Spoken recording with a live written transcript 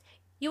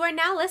You are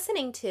now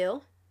listening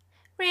to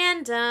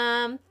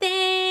Random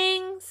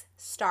Things,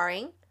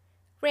 starring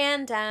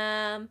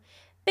Random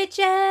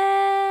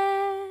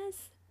Bitches.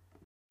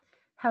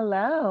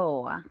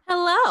 Hello.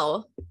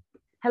 Hello.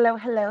 Hello,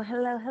 hello,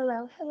 hello,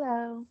 hello,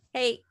 hello.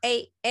 Hey,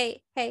 hey,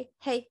 hey, hey,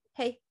 hey,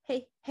 hey,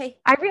 hey, hey.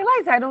 I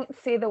realize I don't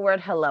say the word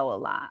hello a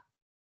lot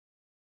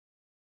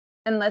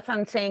unless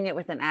I'm saying it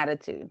with an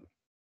attitude.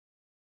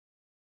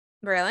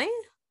 Really?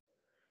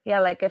 Yeah,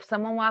 like if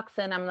someone walks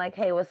in, I'm like,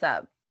 hey, what's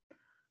up?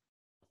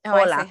 Oh,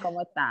 Hola,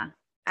 ¿cómo está?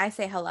 I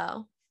say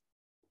hello.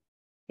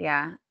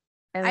 Yeah.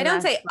 I don't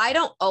Unless say I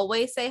don't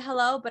always say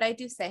hello, but I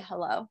do say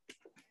hello.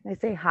 I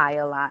say hi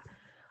a lot.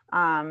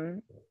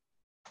 Um,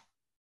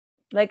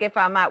 like if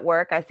I'm at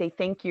work, I say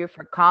thank you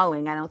for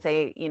calling. I don't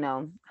say,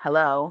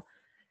 hello.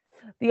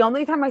 The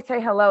only time I say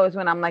hello is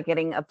when I'm like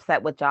getting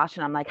upset with Josh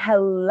and I'm like,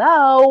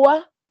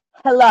 hello,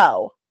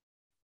 hello.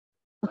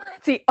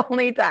 It's the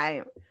only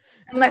time,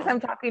 unless I'm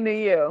talking to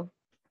you.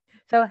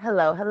 So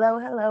hello, hello,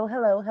 hello,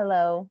 hello,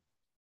 hello.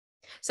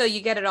 So you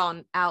get it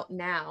on out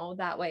now.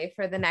 That way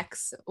for the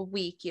next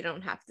week, you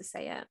don't have to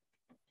say it.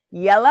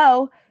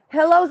 Yellow.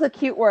 Hello's a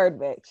cute word,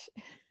 bitch.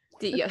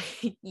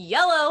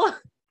 Yellow.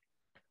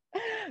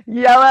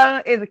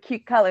 Yellow is a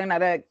cute color,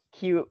 not a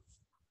cute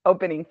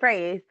opening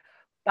phrase.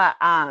 But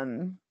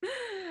hello.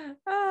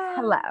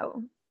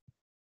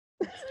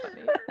 That's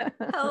funny.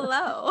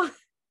 Hello.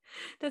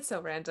 That's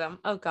so random.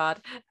 Oh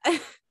God.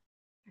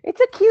 It's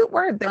a cute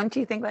word, don't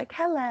you think? Like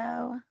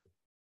hello.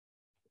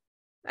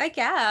 I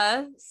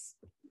guess.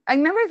 I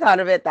never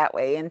thought of it that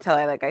way until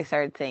I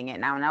started saying it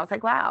now, and I was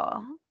like,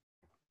 wow,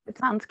 it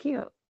sounds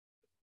cute.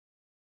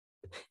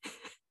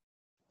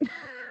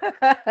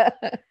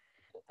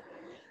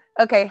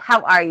 Okay,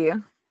 how are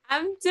you?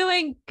 I'm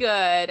doing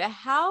good.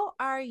 How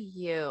are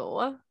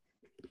you?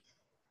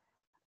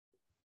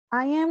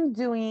 I am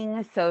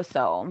doing so.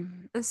 So,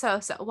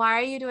 why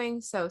are you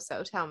doing so?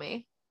 Tell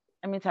me.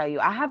 Let me tell you,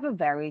 I have a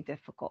very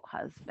difficult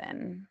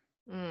husband.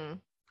 Mm.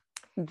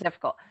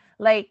 Difficult.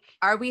 Like,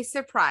 Are we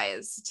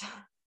surprised?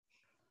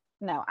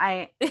 no,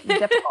 I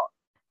difficult.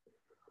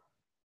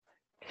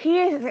 He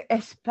is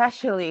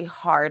especially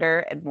harder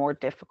and more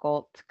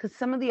difficult because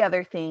some of the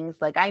other things,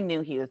 like I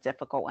knew he was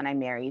difficult when I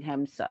married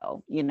him,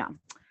 so.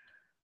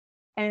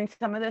 And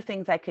some of the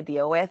things I could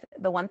deal with,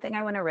 the one thing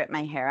I want to rip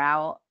my hair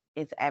out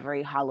is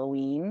every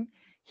Halloween.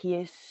 He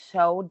is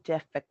so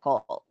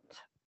difficult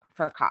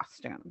for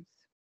costumes.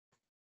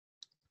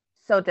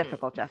 So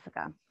difficult,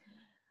 Jessica.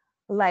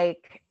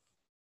 Like,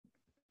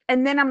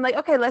 and then I'm like,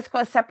 okay, let's go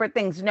as separate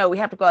things. No, we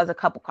have to go as a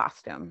couple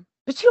costume.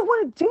 But you don't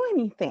want to do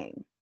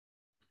anything.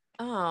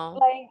 Oh.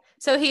 Like,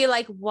 So he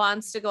like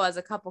wants to go as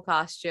a couple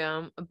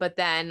costume, but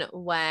then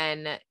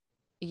when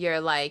you're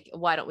like,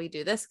 why don't we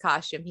do this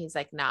costume? He's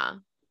like, nah.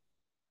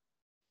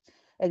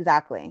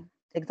 exactly.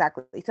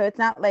 Exactly. So it's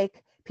not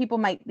like people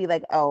might be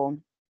like, oh,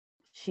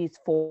 she's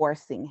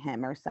forcing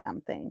him or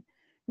something.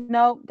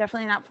 No,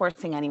 definitely not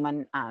forcing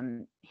anyone.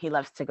 He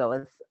loves to go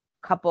as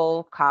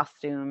couple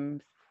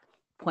costumes,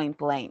 point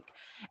blank.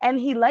 And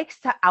he likes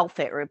to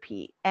outfit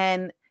repeat.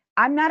 And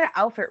I'm not an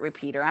outfit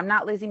repeater. I'm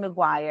not Lizzie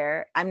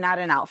McGuire. I'm not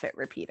an outfit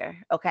repeater,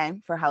 okay,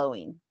 for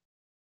Halloween.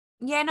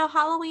 Yeah, no,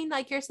 Halloween,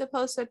 like you're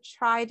supposed to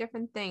try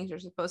different things. You're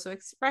supposed to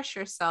express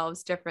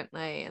yourselves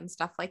differently and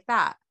stuff like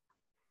that.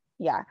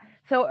 Yeah.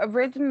 So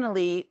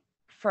originally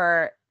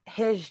for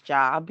his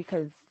job,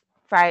 because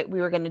Friday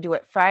we were going to do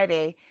it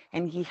Friday,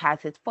 and he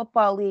has his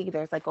football league.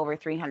 There's like over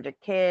 300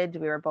 kids.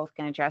 We were both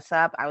going to dress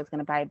up. I was going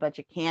to buy a bunch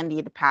of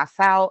candy to pass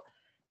out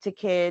to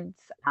kids,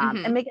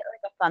 and make it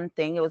like a fun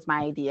thing. It was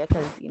my idea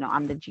because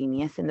I'm the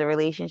genius in the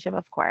relationship,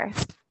 of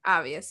course.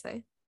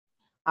 Obviously.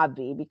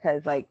 Obvi,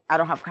 because like I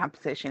don't have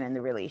competition in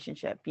the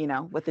relationship,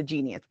 with the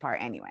genius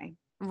part anyway.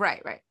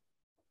 Right, right.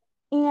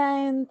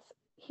 And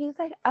he's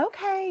like,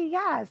 okay,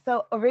 yeah.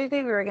 So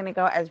originally we were gonna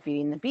go as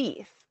Beauty and the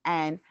Beast,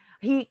 and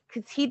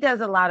because he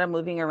does a lot of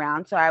moving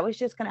around, so I was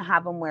just gonna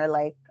have him wear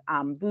like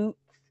boots,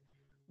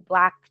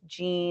 black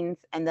jeans,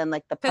 and then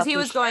like the Because he puffy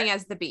was shirt, going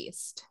as the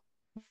beast.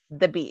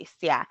 the Beast,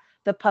 yeah,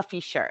 the puffy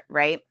shirt,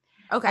 right?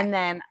 Okay. And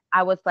then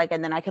I was like,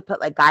 and then I could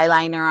put like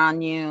eyeliner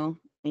on you,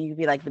 and you could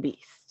be like the Beast.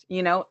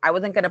 I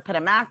wasn't gonna put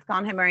a mask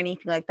on him or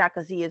anything like that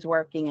because he is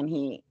working and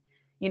he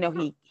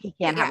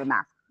can't have Yeah. a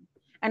mask.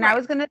 And I Right.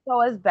 was gonna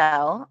go as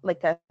Belle,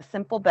 like a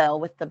simple Belle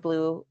with the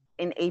blue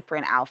and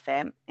apron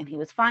outfit, and he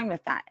was fine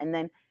with that. And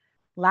then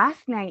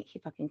last night he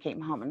fucking came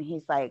home and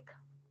he's like,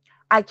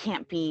 "I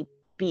can't be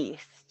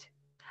Beast.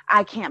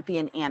 I can't be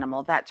an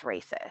animal. That's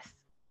racist."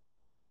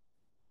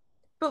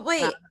 But Uh,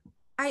 wait,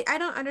 I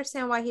don't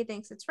understand why he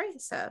thinks it's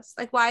racist.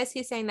 Like, why is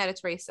he saying that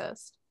it's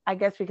racist? I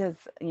guess because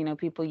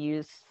people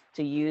use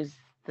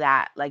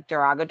that like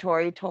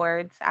derogatory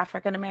towards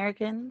African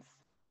Americans.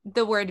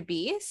 The word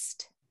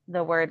beast?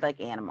 The word like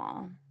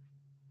animal,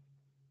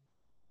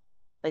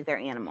 like they're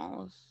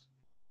animals.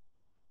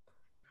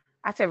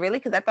 I said, really?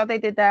 Because I thought they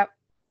did that.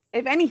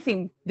 If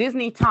anything,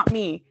 Disney taught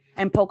me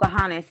and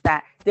Pocahontas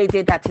that they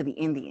did that to the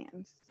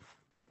Indians.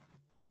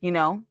 You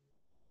know,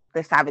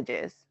 the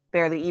savages,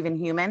 barely even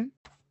human.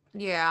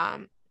 Yeah.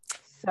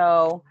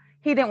 So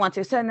He didn't want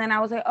to. So and then I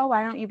was like, oh,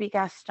 why don't you be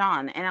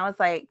Gaston? And I was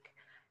like,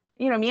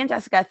 me and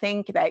Jessica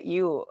think that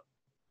you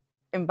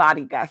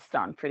embody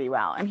Gaston pretty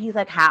well. And he's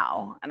like,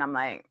 how? And I'm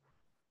like,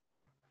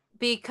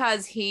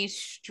 Because he's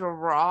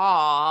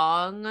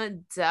strong.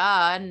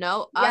 Duh.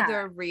 No yeah.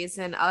 other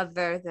reason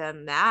other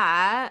than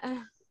that.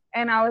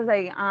 And I was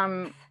like,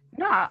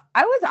 no,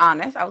 I was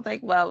honest. I was like,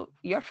 well,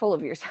 you're full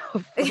of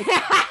yourself.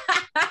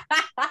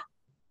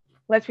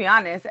 Let's be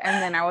honest.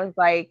 And then I was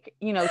like,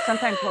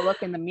 sometimes he'll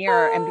look in the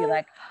mirror and be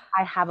like,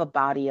 I have a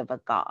body of a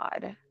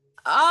god.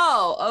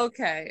 Oh,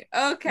 okay.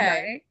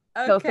 Okay.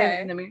 Right. So same in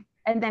Okay. the mirror.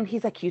 And then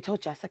he's like, you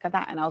told Jessica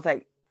that? And I was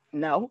like,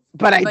 no,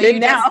 but I But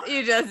did now.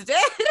 you just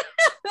did.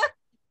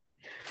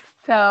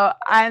 So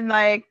I'm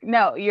like,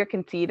 no, you're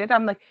conceited.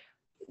 I'm like,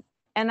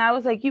 and I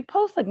was like, you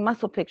post like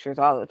muscle pictures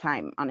all the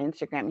time on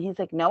Instagram. And he's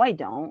like, no, I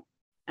don't.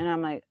 And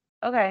I'm like,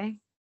 okay.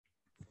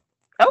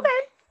 Okay.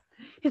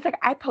 He's like,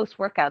 I post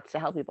workouts to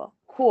help people.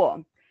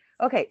 Cool.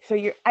 Okay. So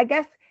I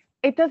guess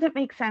it doesn't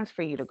make sense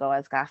for you to go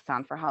as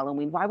Gaston for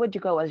Halloween. Why would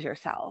you go as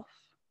yourself?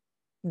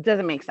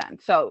 Doesn't make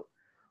sense. So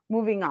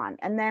moving on.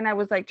 And then I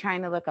was like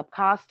trying to look up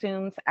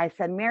costumes. I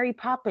said, Mary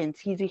Poppins,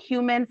 he's a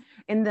human.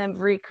 In the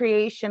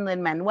recreation,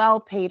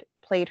 Lin-Manuel played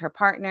her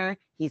partner.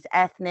 He's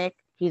ethnic.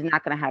 He's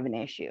not going to have an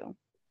issue.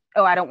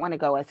 Oh, I don't want to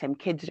go as him.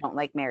 Kids don't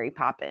like Mary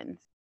Poppins.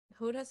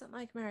 Who doesn't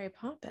like Mary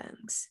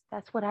Poppins?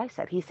 That's what I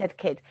said. He said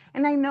kids.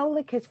 And I know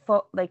like his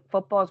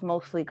football is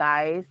mostly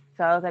guys.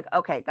 So I was like,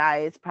 okay,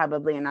 guys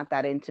probably are not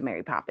that into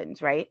Mary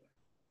Poppins, right?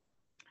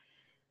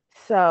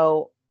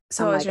 So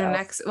what was your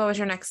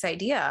next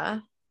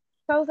idea?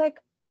 So I was like,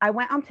 I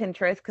went on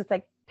Pinterest because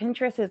like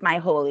Pinterest is my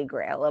holy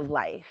grail of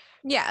life.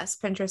 Yes,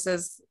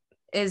 Pinterest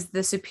is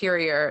the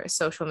superior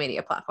social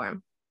media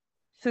platform.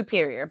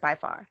 Superior by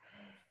far.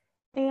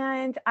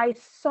 And I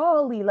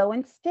saw Lilo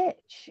and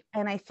Stitch,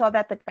 and I saw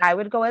that the guy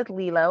would go as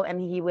Lilo, and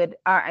he would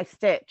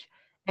Stitch,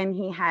 and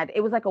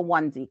it was like a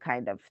onesie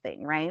kind of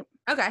thing, right?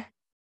 Okay.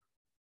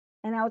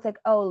 And I was like,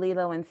 oh,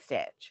 Lilo and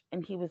Stitch,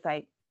 and he was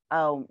like,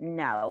 oh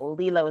no,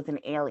 Lilo is an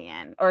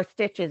alien, or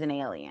Stitch is an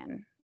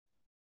alien.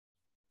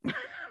 And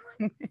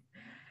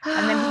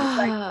then he was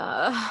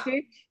like,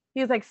 Stitch.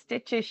 He was like,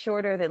 Stitch is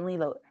shorter than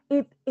Lilo.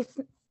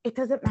 It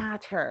doesn't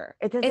matter.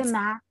 It doesn't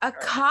matter. A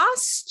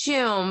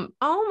costume.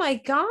 Oh my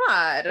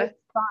God. It's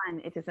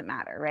fun. It doesn't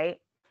matter,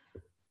 right?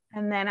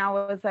 And then I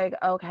was like,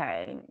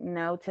 okay,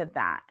 no to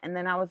that. And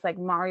then I was like,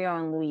 Mario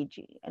and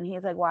Luigi. And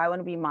he's like, well, I want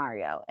to be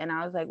Mario. And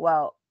I was like,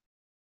 well,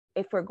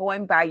 if we're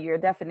going by your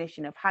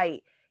definition of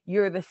height,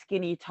 you're the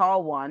skinny,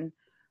 tall one.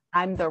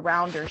 I'm the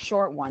rounder,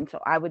 short one. So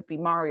I would be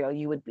Mario.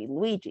 You would be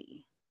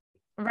Luigi.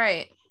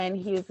 Right. And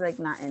he was like,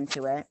 not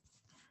into it.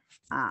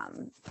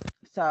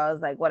 So I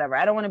was like, whatever.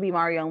 I don't want to be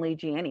Mario and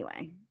Luigi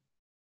anyway.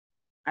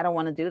 I don't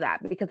want to do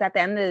that because at the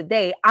end of the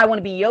day, I want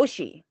to be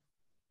Yoshi.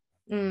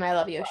 I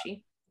love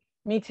Yoshi.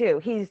 Me too.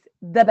 He's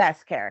the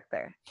best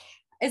character.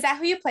 Is that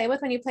who you play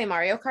with when you play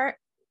Mario Kart?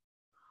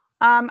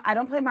 I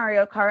don't play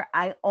Mario Kart.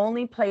 I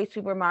only play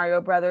Super Mario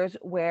Brothers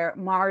where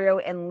Mario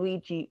and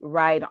Luigi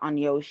ride on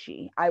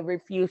Yoshi. I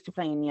refuse to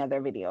play any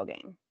other video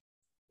game.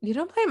 You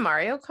don't play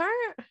Mario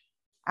Kart?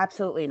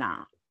 Absolutely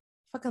not.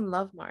 Fucking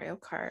love Mario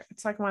Kart.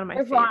 It's like one of my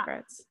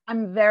favorites.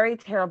 I'm very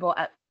terrible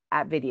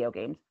at video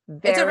games.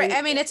 It's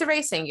a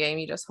racing game.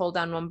 You just hold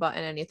down one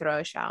button and you throw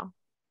a shell.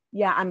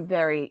 Yeah, I'm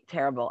very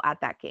terrible at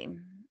that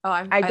game. Oh,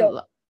 I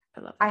love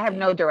I have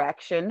no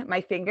direction.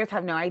 My fingers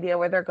have no idea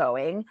where they're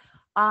going.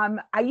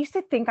 I used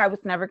to think I was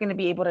never going to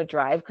be able to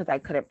drive because I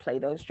couldn't play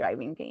those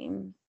driving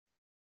games.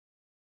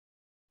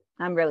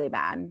 I'm really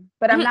bad,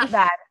 but I'm not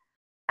bad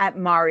at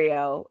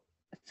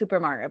Super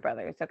Mario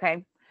Brothers.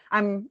 Okay.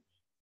 I'm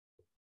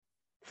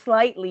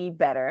slightly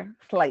better.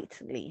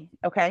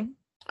 Okay.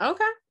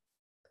 Okay.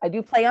 I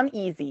do play on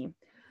easy.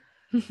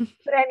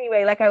 But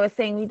anyway, like I was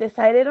saying, we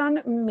decided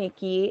on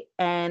Mickey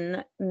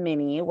and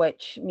Minnie,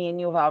 which me and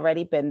you have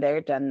already been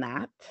there, done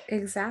that.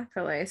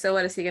 Exactly. So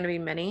what, is he going to be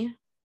Minnie?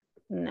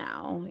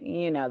 No,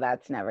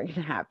 that's never going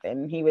to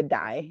happen. He would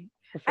die.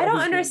 I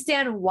don't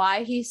understand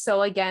why he's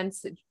so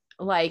against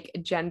like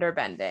gender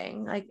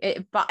bending. Like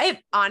it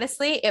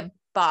honestly, it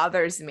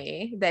bothers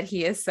me that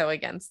he is so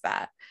against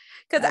that.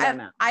 Because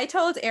I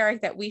told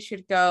Eric that we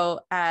should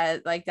go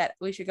as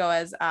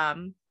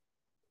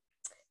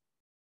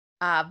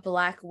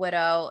Black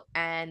Widow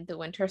and the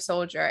Winter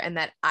Soldier, and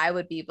that I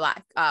would be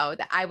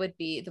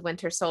the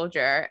Winter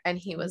Soldier. And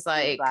he was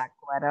like, Black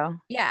Widow.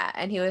 Yeah.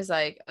 And he was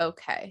like,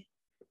 okay.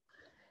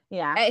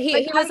 Yeah.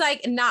 He was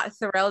like not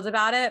thrilled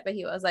about it, but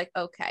he was like,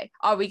 okay,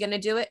 are we going to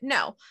do it?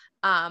 No.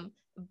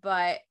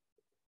 But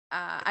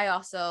I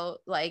also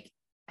like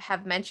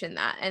have mentioned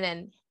that. And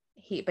then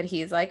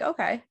he's like,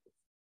 okay,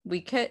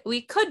 we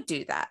could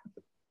do that.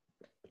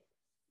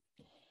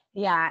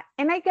 Yeah.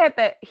 And I get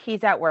that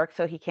he's at work,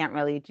 so he can't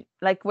really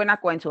we're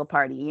not going to a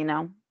party,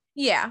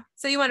 Yeah.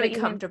 So you want to be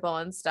comfortable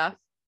and stuff.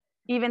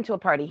 Even to a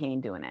party, he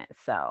ain't doing it.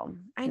 So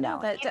I know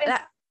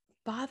that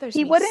bothers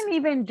me. He wouldn't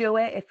even do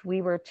it if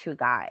we were two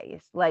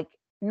guys. Like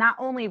not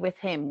only with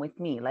him, with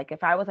me. Like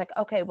if I was like,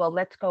 okay, well,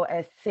 let's go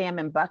as Sam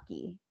and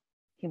Bucky.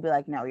 He'd be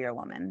like, no, you're a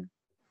woman.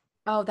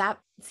 Oh, that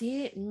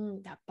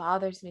that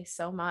bothers me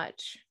so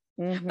much.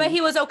 But Mm-hmm. he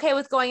was okay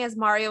with going as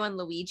Mario and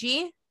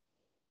Luigi.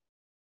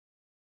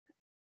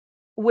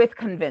 With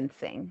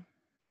convincing.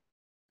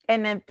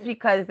 And then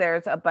because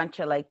there's a bunch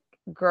of like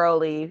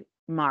girly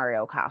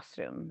Mario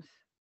costumes.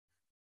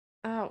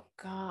 Oh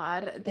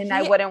God. And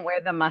I wouldn't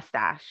wear the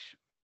mustache.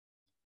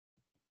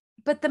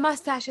 But the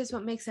mustache is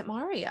what makes it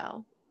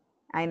Mario.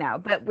 I know,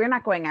 but we're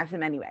not going as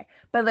him anyway.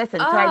 But listen,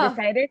 so I Oh,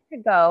 decided to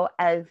go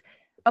as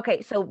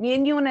okay, so me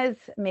and you and as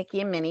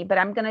Mickey and Minnie, but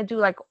I'm gonna do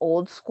like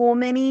old school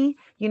Minnie,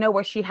 you know,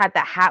 where she had the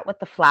hat with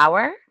the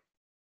flower.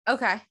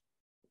 okay.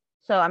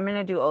 So I'm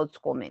gonna do old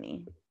school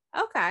Minnie.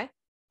 Okay.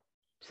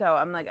 So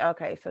I'm like,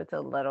 okay, so it's a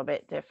little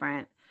bit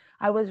different.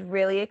 I was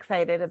really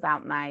excited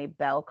about my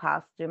Belle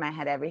costume. I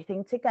had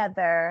everything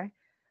together.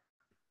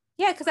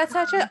 Yeah, because that's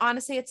such a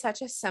honestly, it's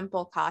such a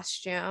simple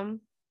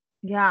costume.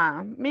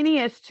 Yeah, Minnie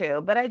is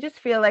too, but I just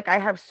feel like I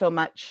have so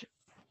much.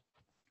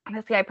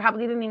 Honestly, I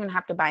probably didn't even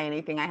have to buy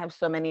anything. I have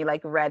so many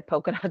like red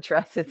polka dot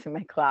dresses in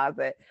my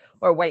closet,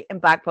 or white and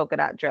black polka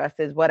dot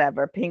dresses,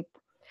 whatever, pink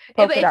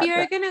But polka if dot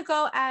you're dress. gonna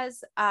go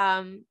as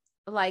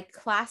like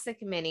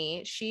classic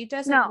Minnie, she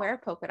doesn't No, wear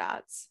polka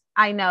dots.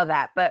 I know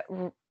that, but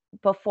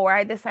before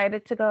I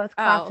decided to go as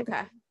Oh, classic,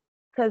 okay.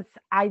 because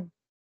I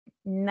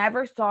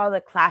never saw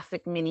the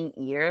classic Minnie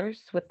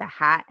ears with the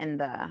hat Oh,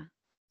 and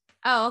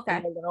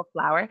okay. the little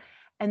flower.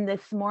 And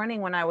this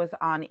morning when I was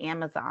on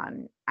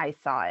Amazon, I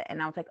saw it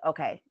and I was like,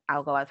 okay,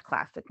 I'll go as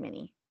classic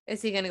Minnie.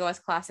 Is he gonna go as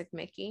classic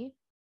Mickey?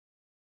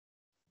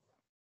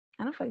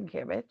 I don't fucking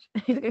care, bitch.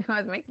 He's gonna go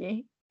as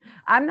Mickey.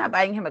 I'm not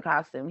buying him a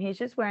costume. He's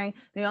just wearing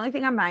the only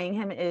thing I'm buying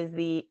him is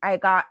I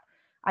got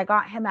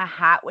him a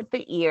hat with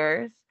the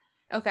ears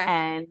Okay.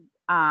 and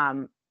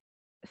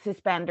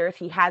suspenders.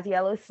 He has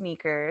yellow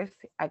sneakers.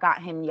 I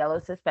got him yellow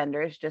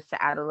suspenders just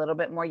to add a little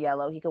bit more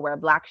yellow. He could wear a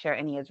black shirt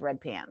and he has red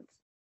pants.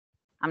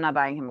 I'm not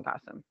buying him a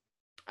costume.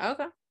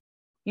 Okay.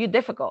 You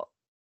difficult.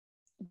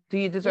 Do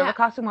you deserve a Yeah.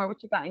 costume or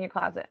what you got in your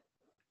closet?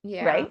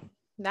 Yeah. Right?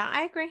 No,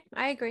 I agree.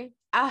 I agree.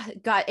 Ah,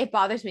 God, it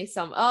bothers me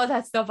so much. Oh,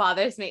 that still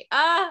bothers me.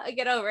 Ah,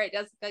 get over it,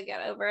 Jessica.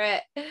 Get over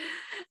it.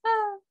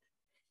 Ah,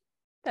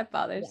 that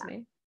bothers Yeah.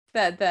 me.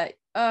 The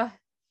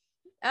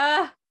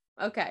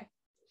okay.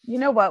 You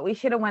know what? We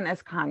should have went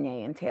as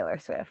Kanye and Taylor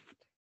Swift.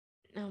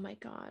 Oh my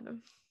God.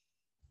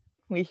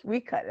 We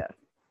could have.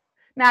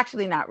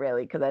 Actually, not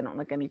really, because I don't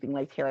look anything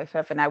like Taylor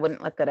Swift, and I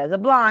wouldn't look good as a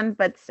blonde,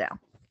 but still.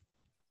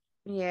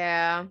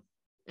 Yeah.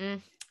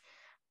 Mm.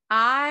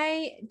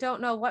 I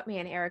don't know what me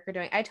and Eric are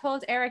doing. I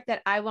told Eric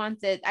that I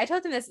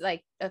told him this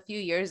like a few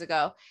years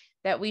ago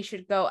that I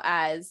should go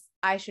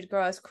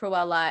as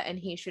Cruella and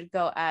he should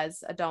go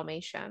as a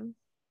Dalmatian.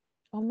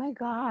 Oh my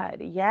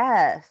God.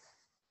 Yes.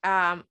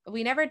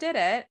 We never did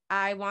it.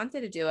 I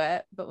wanted to do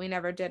it, but we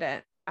never did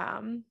it.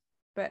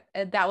 But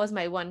that was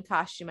my one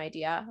costume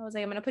idea. I was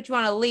like, I'm gonna put you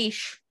on a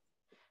leash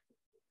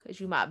because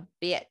you my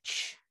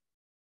bitch.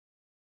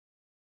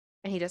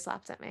 And he just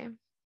laughs at me.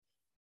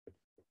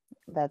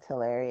 That's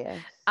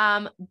hilarious.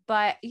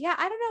 But yeah,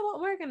 I don't know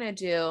what we're gonna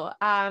do.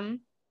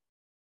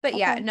 But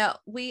yeah, Okay. no,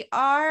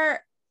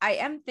 I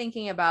am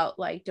thinking about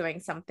like doing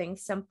something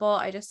simple.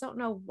 I just don't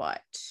know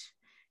what.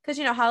 Because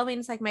Halloween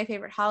is like my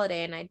favorite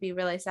holiday, and I'd be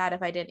really sad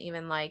if I didn't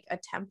even like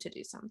attempt to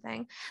do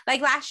something.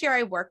 Like last year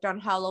I worked on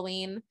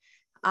Halloween.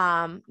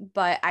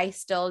 But I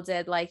still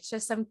did like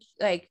just some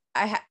like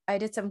I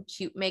did some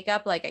cute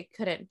makeup. Like I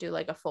couldn't do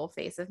like a full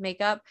face of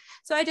makeup.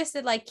 So I just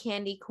did like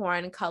candy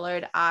corn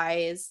colored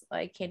eyes,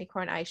 like candy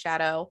corn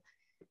eyeshadow.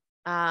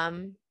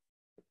 Um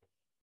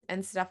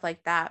and stuff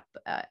like that.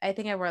 I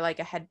think I wore like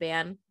a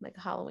headband, like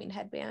a Halloween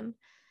headband.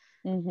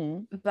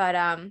 Mm-hmm. But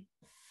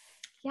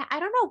yeah, I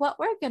don't know what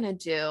we're gonna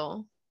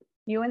do.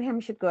 You and him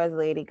should go as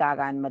Lady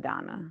Gaga and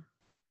Madonna.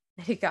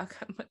 Lady Gaga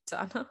and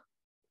Madonna.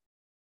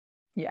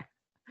 Yeah.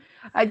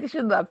 I just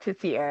would love to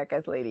see Eric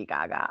as Lady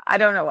Gaga. I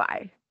don't know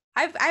why.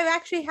 I've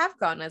actually have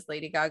gone as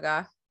Lady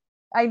Gaga.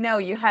 I know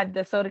you had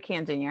the soda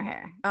cans in your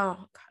hair, Oh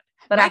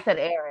God, but I said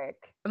Eric.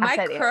 I my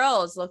said Eric.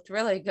 curls looked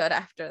really good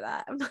after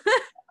that.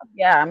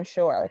 Yeah, I'm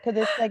sure.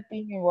 Because it's like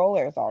being in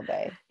rollers all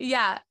day.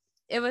 Yeah,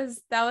 that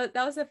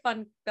was a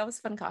fun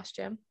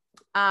costume.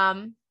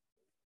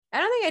 I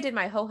don't think I did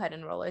my whole head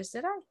in rollers,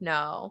 did I?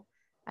 No.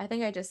 I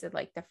think I just did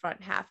like the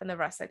front half and the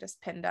rest I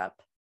just pinned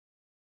up.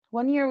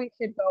 One year we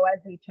should go as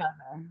each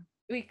other.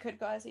 We could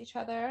go as each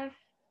other.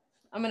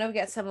 I'm gonna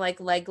get some like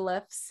leg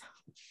lifts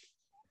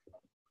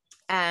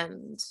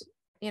and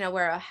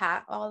wear a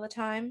hat all the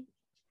time.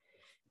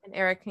 And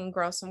Eric can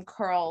grow some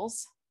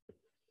curls.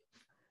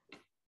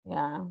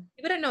 Yeah.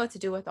 He wouldn't know what to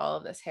do with all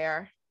of this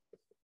hair.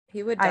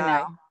 He would I die.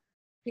 know.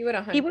 He would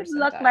He would 100%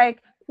 look die.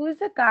 like who's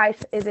the guy?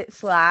 Is it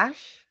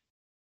Slash?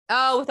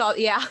 Oh, with all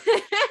yeah.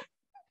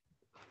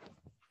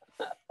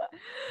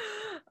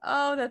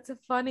 Oh, that's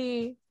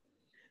funny.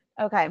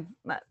 Okay,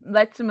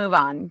 let's move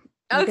on.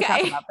 We could talk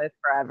Okay. about this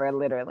forever,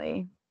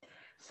 literally.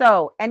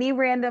 So, any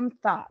random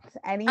thoughts?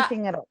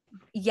 Anything at all?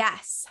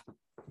 Yes.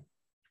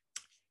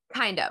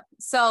 Kind of.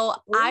 So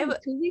Ooh,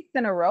 2 weeks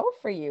in a row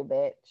for you,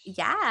 bitch.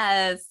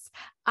 yes.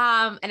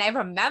 And I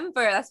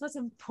remember that's what's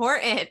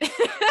important.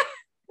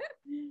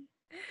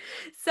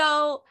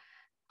 So,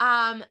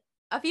 um,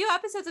 a few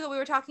episodes ago, we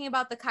were talking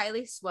about the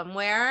Kylie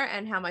swimwear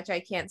and how much I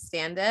can't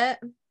stand it.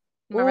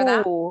 Remember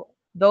that? Ooh,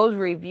 those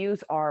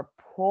reviews are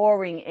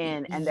pouring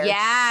in and they're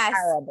Yes.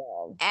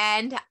 terrible.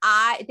 And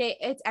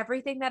it's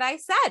everything that I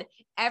said.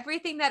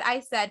 Everything that I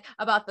said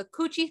about the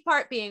coochie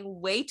part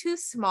being way too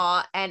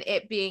small and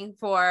it being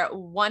for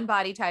one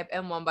body type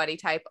and one body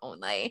type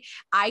only.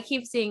 I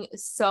keep seeing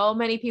so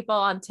many people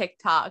on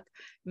TikTok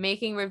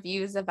making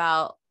reviews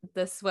about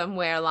the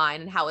swimwear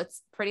line and how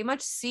it's pretty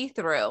much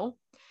see-through, Yep.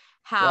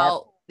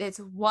 how it's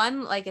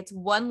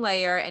one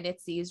layer and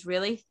it's these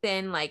really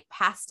thin like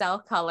pastel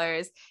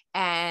colors,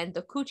 and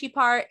the coochie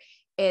part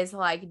is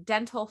like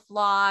dental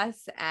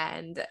floss.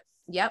 And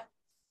yep,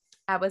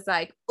 I was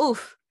like,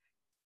 oof,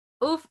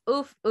 oof,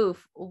 oof,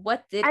 oof.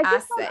 What did I I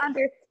just don't say?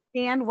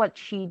 understand what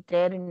she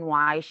did and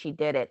why she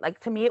did it. Like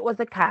to me, it was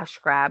a cash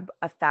grab,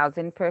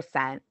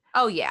 1,000%.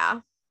 Oh yeah.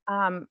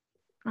 Um,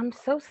 I'm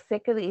so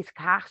sick of these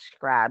cash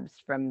grabs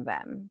from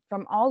them,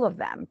 from all of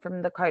them,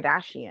 from the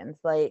Kardashians.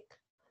 Like,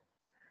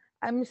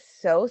 I'm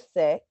so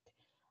sick.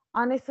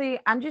 Honestly,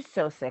 I'm just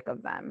so sick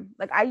of them.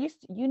 Like I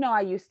used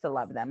to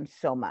love them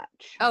so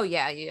much. Oh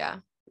yeah, yeah.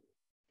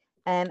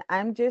 And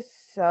I'm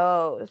just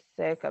so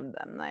sick of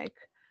them. Like,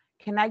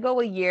 can I go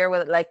a year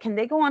with like can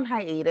they go on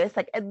hiatus?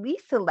 Like at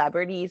least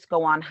celebrities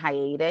go on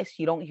hiatus.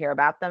 You don't hear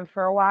about them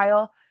for a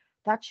while.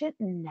 That shit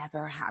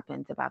never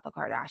happens about the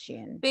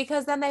Kardashians.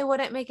 Because then they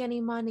wouldn't make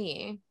any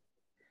money.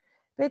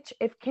 Bitch,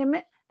 if Kim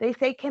they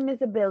say Kim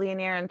is a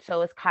billionaire and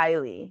so is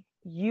Kylie.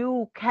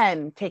 You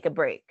can take a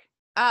break.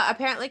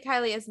 Apparently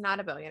Kylie is not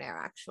a billionaire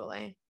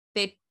actually.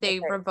 They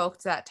Okay.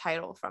 revoked that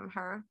title from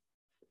her.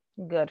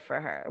 Good for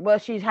her. Well,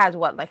 she has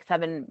what, like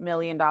 $7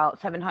 million,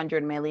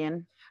 700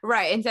 million.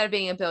 Right. Instead of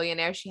being a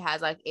billionaire, she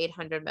has like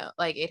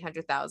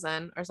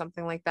 800,000 or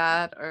something like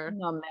that. Or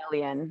No,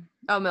 million.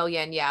 oh,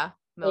 million. Yeah.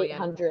 Million.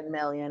 800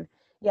 million.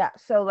 Yeah.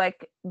 So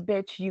like,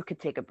 bitch, you could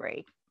take a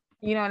break.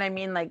 You know what I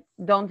mean? Like,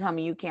 don't tell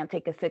me you can't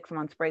take a 6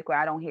 months break where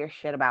I don't hear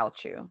shit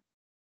about you.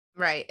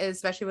 Right.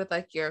 Especially with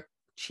like your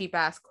cheap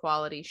ass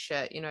quality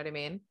shit. You know what I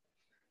mean?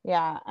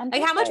 Yeah. I'm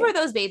Like, how just much were like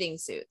those bathing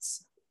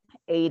suits?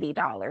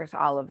 $80,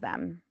 all of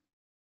them.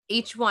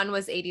 Each one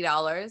was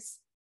 $80.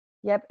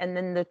 Yep. And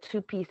then the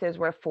two pieces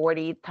were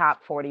 40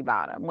 top, 40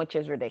 bottom, which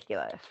is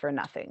ridiculous for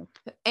nothing.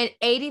 An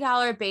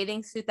 $80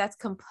 bathing suit that's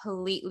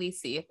completely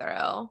see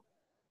through,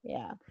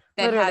 Yeah.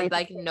 that Literally, has just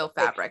like take no a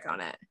fabric picture.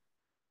 on it.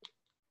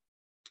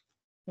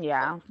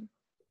 Yeah.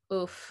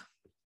 Oof.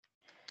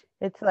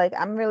 It's like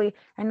I'm really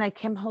and like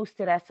Kim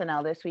hosted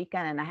SNL this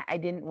weekend and I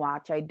didn't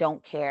watch. I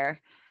don't care.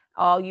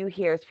 All you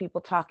hear is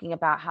people talking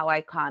about how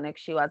iconic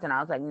she was. And I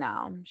was like,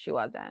 no, she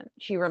wasn't.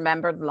 She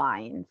remembered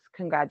lines.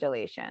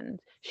 Congratulations.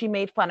 She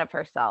made fun of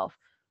herself.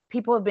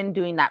 People have been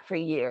doing that for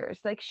years.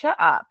 Like, shut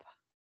up,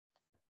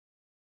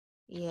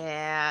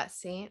 Yeah.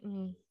 See?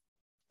 Mm.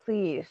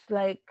 please.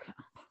 Like,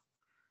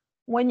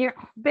 when you're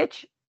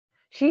bitch,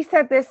 she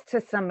said this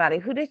to somebody.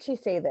 Who did she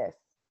say this?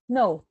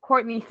 No,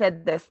 Courtney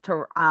said this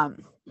to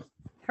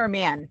her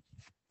man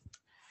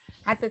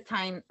at the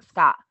time,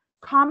 Scott.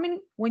 Comment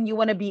when you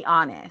want to be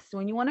honest.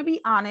 When you want to be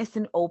honest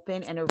and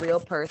open and a real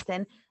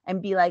person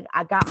and be like,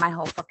 I got my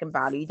whole fucking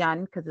body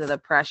done because of the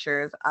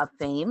pressures of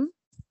fame,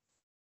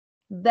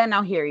 then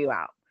I'll hear you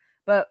out.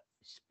 But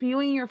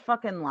spewing your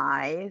fucking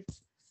lies,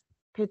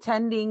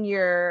 pretending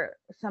you're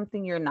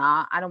something you're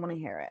not, I don't want to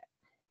hear it.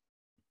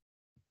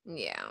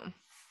 Yeah.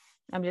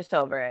 I'm just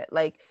over it.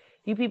 Like,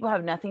 you people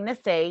have nothing to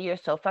say. You're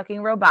so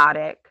fucking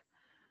robotic.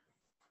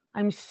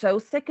 I'm so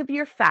sick of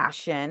your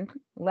fashion.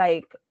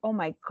 Like, oh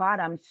my God,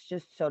 I'm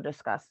just so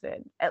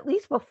disgusted. At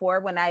least before,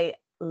 when I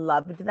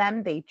loved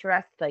them, they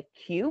dressed like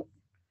cute.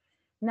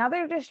 Now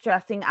they're just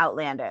dressing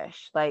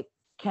outlandish. Like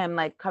Kim,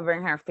 like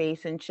covering her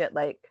face and shit.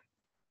 Like,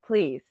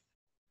 please,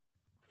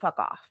 fuck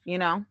off, you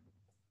know?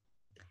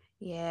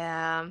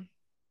 Yeah.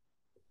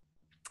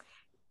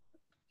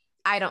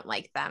 I don't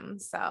like them,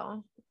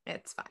 so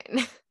it's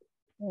fine.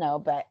 No,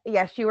 but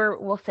yes,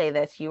 we'll say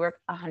this, you were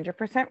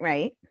 100%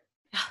 right.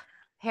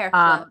 Hair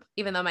Um, flip,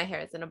 even though my hair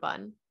is in a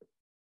bun.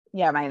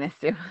 yeah, minus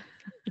two.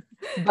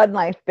 Bud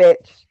life,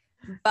 bitch.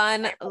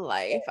 Bun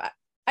life.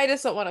 I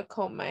just don't want to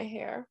comb my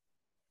hair.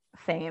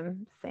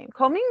 Same, same.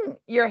 Combing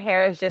your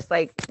hair is just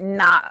like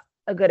not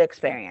a good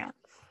experience.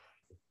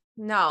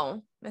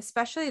 No,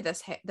 especially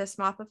this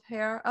mop of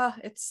hair. Oh,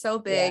 it's so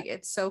Yeah. big,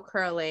 it's so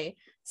curly.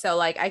 So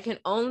like I can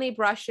only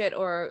brush it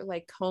or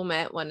like comb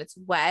it when it's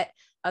wet.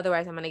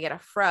 Otherwise, I'm gonna get a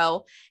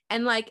fro.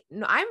 And like,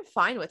 no, I'm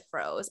fine with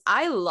fros.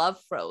 I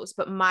love fros,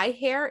 but my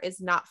hair is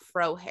not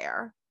fro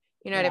hair.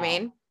 You know what I No.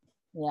 mean?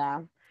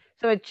 Yeah.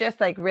 So it's just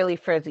like really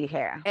frizzy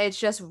hair It's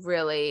just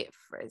really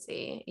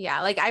frizzy.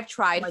 Yeah, like I've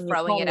tried when you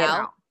throwing comb it it out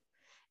out.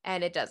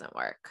 and it doesn't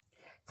work.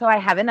 So I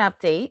have an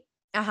update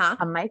Uh-huh.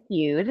 on my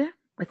feud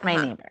with my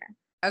Uh-huh. neighbor.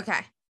 Okay.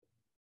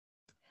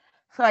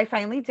 So I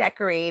finally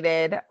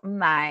decorated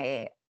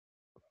my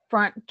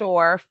front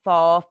door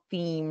fall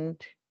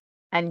themed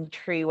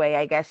entryway,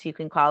 I guess you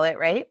can call it,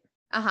 right?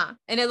 Uh-huh.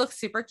 And it looks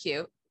super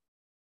cute.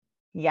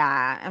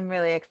 Yeah, I'm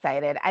really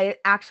excited. I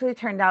actually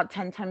turned out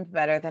 10 times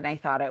better than I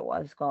thought it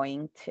was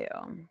going to.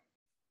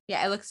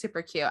 Yeah, it looks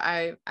super cute.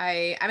 I'm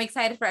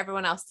excited for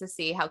everyone else to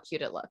see how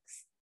cute it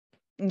looks.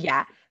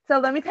 Yeah. So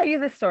let me tell you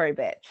the story,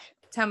 bitch.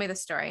 Tell me the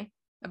story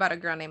about a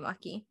girl named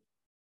Lucky.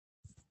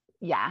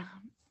 Yeah,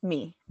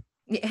 me.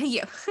 Yeah,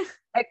 you.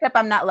 Except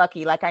I'm not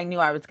lucky. Like I knew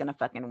I was gonna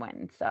fucking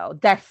win. So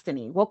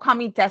Destiny. We'll call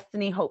me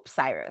Destiny Hope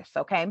Cyrus,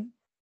 okay?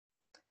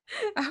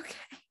 Okay.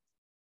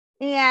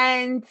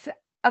 And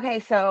okay,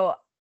 so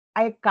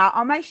I got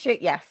all my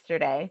shit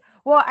yesterday.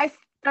 Well, I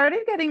started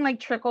getting like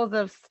trickles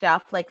of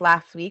stuff like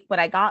last week, but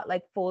I got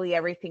like fully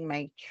everything,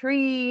 my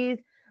trees,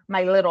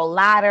 my little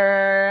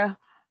ladder,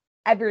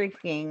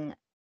 everything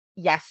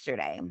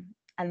yesterday.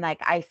 And like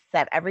I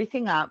set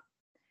everything up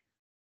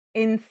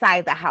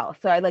inside the house.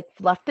 So I like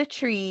fluffed the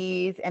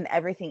trees and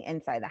everything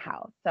inside the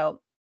house. So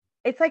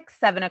it's like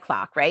 7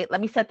 o'clock, right? Let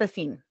me set the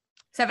scene.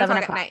 7 Seven o'clock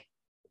at o'clock, night.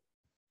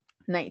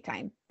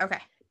 nighttime. Okay.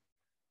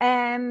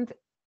 And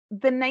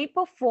the night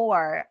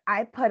before,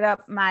 I put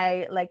up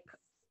my like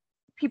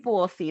people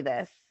will see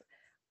this.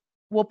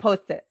 We'll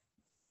post it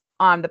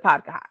on the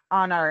podcast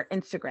on our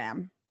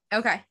Instagram.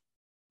 Okay.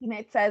 And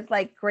it says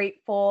like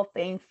grateful,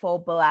 thankful,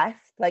 blessed.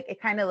 Like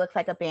it kind of looks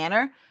like a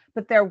banner,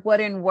 but they're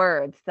wooden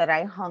words that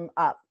I hung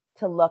up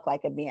to look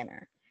like a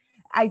banner.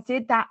 I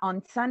did that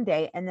on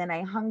Sunday and then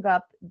I hung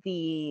up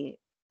the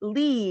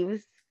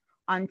leaves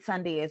on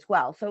Sunday as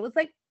well. So it was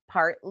like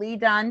partly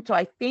done. So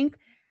I think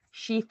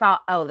she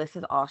thought, oh, this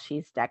is all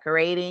she's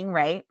decorating,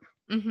 right?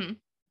 Mm-hmm.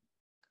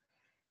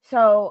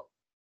 So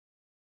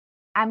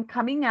I'm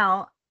coming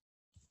out.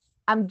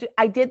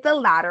 I did the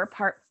ladder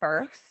part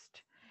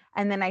first,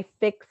 and then I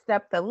fixed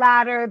up the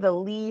ladder, the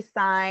Lee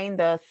sign,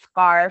 the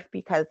scarf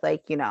because,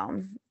 like,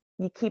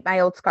 you keep my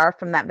old scarf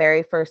from that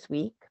very first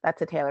week.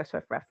 That's a Taylor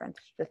Swift reference,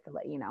 just to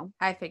let you know.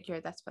 I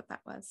figured that's what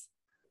that was.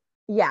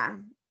 Yeah,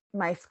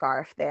 my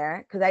scarf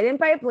there because I didn't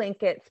buy a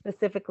blanket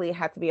specifically. It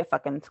had to be a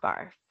fucking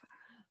scarf.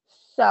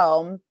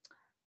 So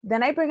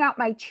then I bring out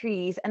my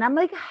trees, and I'm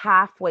like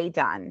halfway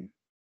done.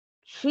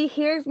 She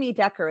hears me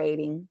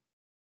decorating.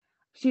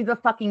 She's a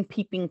fucking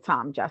peeping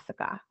Tom,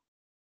 Jessica.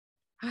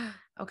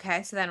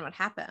 Okay, so then what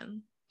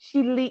happened?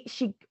 She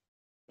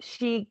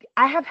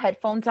I have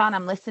headphones on.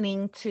 I'm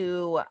listening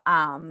to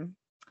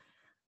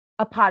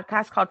a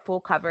podcast called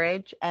Full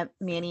Coverage and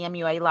Manny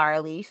MUA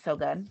Lara Lee. So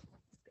good.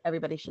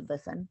 Everybody should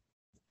listen.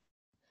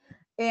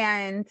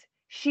 And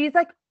she's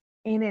like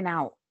in and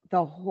out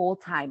the whole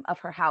time of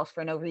her house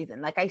for no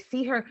reason. Like I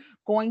see her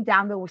going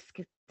down the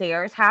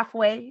stairs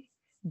halfway,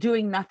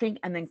 doing nothing,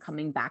 and then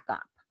coming back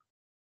up.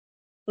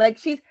 Like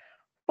she's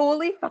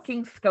fully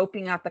fucking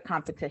scoping out the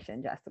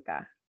competition,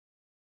 Jessica.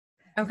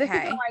 This is how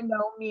Okay. I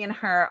know me and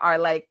her are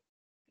like,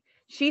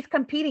 she's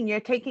competing. You're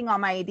taking all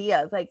my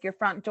ideas. Like your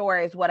front door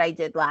is what I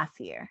did last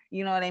year.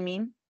 You know what I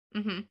mean?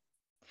 Mm-hmm.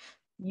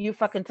 You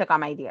fucking took all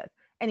my ideas.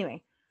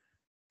 Anyway,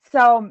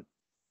 so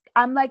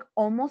I'm like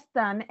almost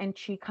done. And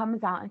she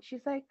comes out and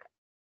she's like,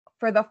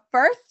 for the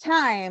first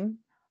time,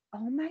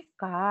 oh my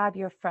God,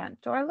 your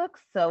front door looks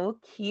so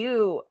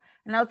cute.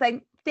 And I was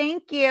like,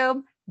 thank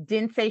you.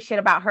 Didn't say shit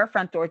about her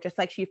front door, just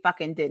like she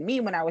fucking did me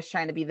when I was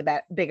trying to be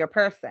the bigger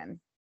person.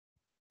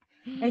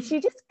 And she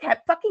just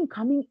kept fucking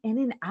coming in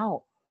and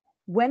out.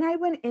 When I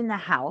went in the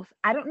house,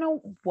 I don't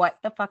know what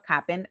the fuck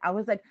happened. I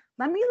was like,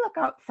 let me look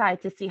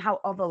outside to see how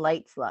all the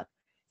lights look.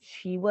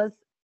 She was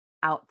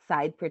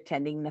outside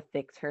pretending to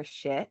fix her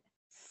shit,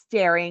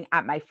 staring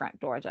at my front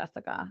door,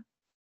 Jessica.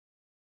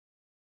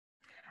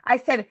 I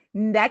said,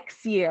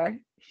 next year,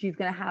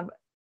 I'm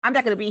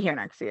not going to be here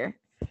next year,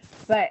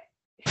 but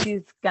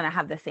she's going to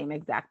have the same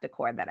exact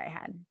decor that I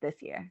had this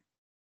year.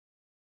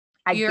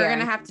 You're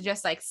gonna have to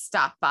just like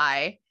stop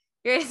by.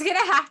 You're just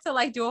gonna have to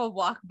like do a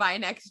walk by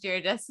next year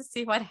just to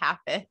see what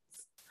happens.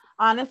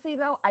 Honestly,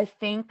 though, I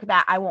think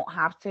that I won't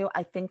have to.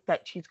 I think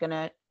that she's going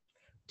to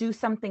do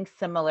something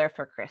similar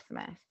for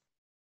Christmas.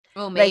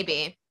 Well,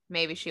 Like,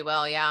 maybe she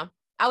will. Yeah.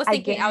 I was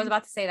again,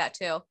 about to say that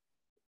too.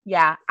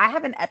 yeah, I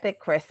have an epic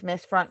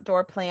Christmas front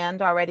door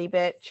planned already,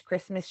 bitch.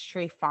 Christmas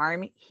tree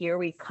farm. Here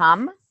we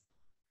come.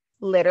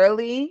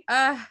 Literally.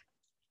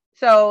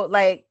 So,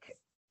 like,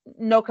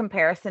 no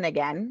comparison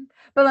again.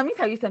 But let me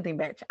tell you something,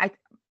 bitch.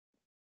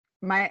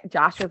 My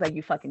Josh was like,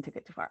 you fucking took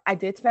it too far. I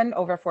did spend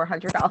over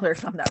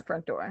 $400 on that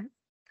front door.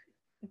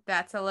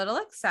 That's a little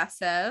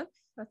excessive.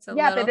 That's a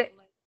Yeah, little. but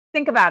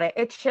think about it.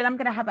 It's shit I'm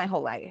gonna have my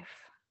whole life.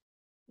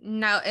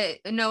 No,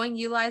 knowing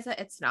you, Liza,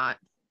 it's not.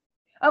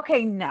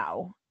 Okay,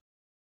 no.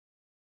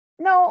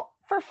 No,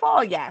 for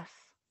fall, yes.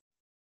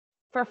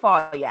 For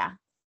fall, yeah.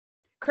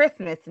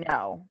 Christmas,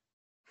 no.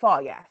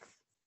 Fall, yes.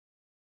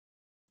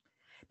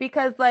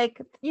 Because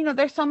like,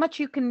 there's so much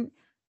you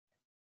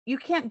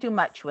can't do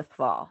much with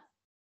fall.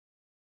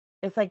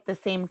 It's like the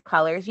same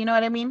colors, you know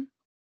what I mean?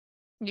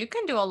 You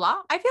can do a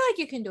lot. I feel like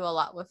you can do a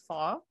lot with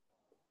fall.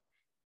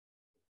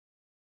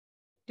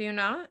 Do you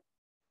not?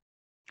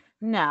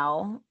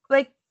 No.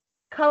 Like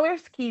color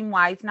scheme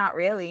wise, not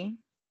really.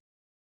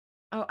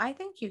 Oh, I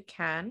think you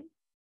can.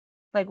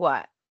 Like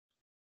what?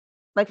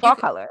 Like You fall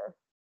could, color.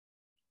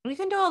 We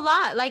can do a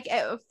lot. Like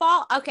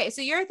fall. Okay,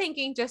 so you're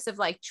thinking just of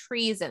like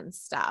trees and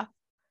stuff,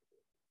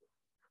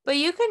 but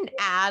you can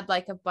add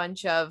like a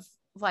bunch of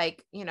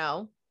like,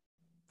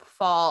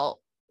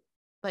 fall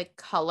like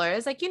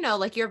colors, like,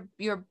 like your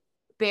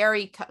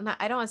berry,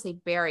 I don't want to say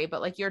berry, but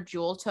like your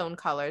jewel tone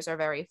colors are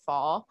very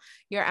fall.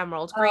 Your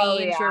emerald Oh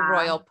greens, your yeah.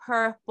 royal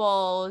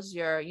purples,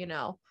 your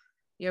Yeah,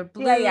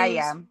 yeah,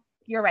 yeah. blues.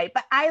 You're right.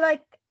 But I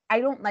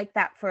don't like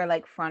that for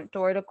like front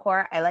door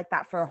decor. I like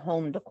that for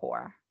home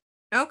decor.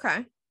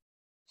 Okay.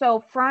 So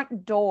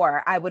front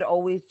door, I would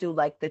always do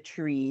like the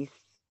trees.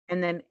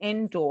 And then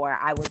indoor,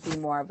 I would do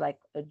more of like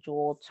a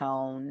jewel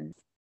tone,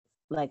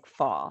 like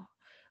fall.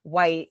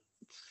 White,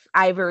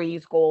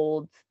 ivories,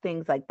 golds,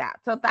 things like that.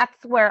 So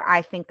that's where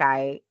I think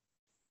I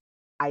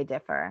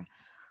differ.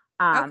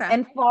 Okay.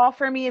 And fall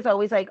for me is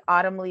always like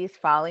autumn leaves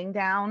falling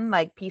down,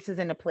 like pieces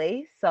into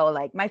place. So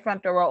like my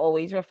front door will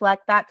always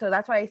reflect that. So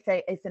that's why I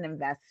say it's an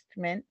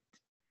investment,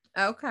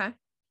 Okay.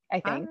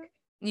 I All think. right.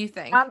 You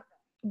think? Um,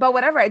 but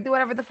whatever, I do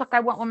whatever the fuck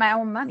I want with my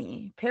own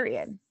money,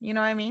 period. You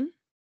know what I mean?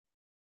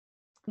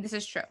 This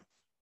is true.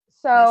 This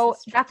So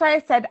is true. that's why I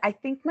said I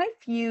think my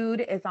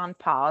feud is on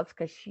pause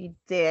because she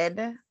did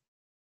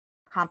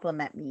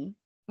compliment me.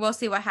 We'll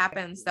see what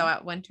happens though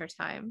at winter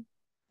time.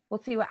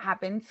 We'll see what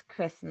happens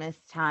Christmas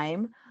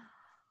time.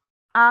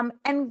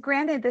 And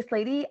granted, this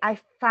lady, I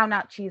found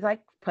out she's like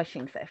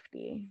pushing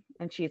 50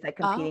 and she's like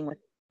Oh, competing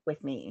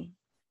with me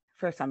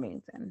for some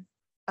reason.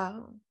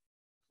 oh.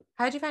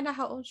 How did you find out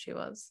how old she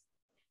was?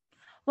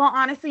 Well,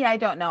 honestly, I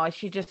don't know.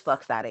 She just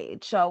looks that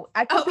age. So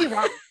I could be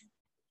wrong,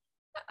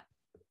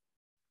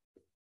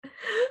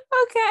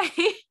 Oh,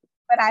 okay.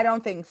 but I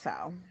don't think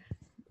so.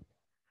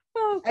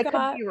 Oh I could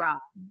God. be wrong,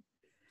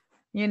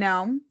 you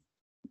know?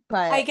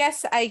 I But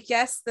guess I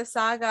guess the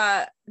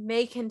saga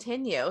may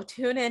continue.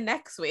 Tune in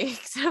next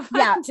week to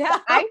yeah, find so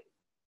out.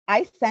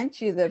 I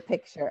sent you the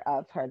picture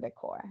of her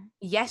decor.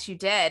 Yes, you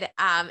did.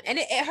 And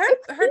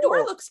It's her door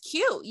cute. looks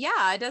cute.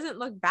 Yeah, it doesn't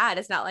look bad.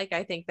 It's not like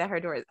I think that her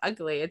door is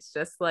ugly. It's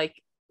just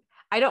like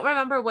I don't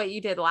remember what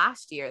you did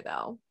last year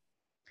though.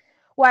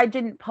 Well, I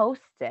didn't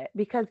post it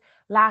because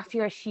last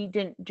year she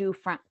didn't do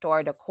front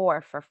door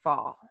decor for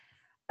fall.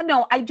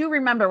 No, I do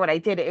remember what I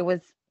did. It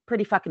was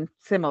pretty fucking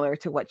similar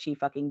to what she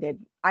fucking did.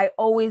 I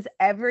always,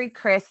 every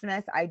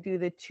Christmas, I do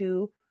the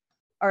two,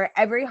 or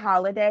every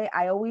holiday,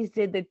 I always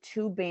did the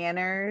two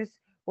banners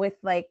with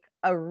like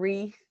a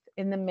wreath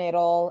in the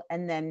middle.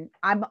 And then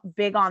I'm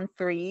big on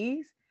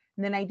threes.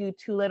 And then I do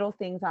two little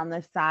things on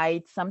the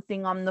side,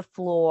 something on the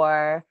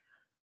floor.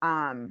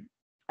 Um,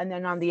 and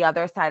then on the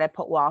other side, I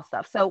put wall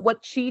stuff. So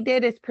what she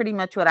did is pretty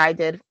much what I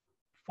did,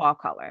 fall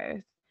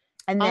colors.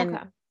 And then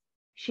Okay.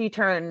 she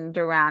turned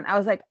around. I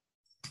was like,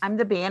 I'm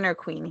the banner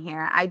queen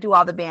here. I do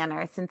all the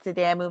banners. Since the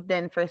day I moved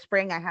in for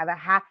spring, I have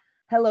a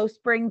Hello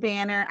Spring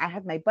banner. I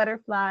have my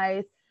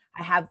butterflies.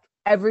 I have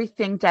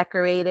everything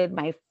decorated,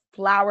 my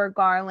flower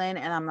garland.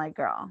 And I'm like,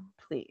 girl,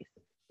 please,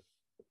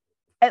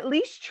 at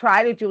least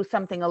try to do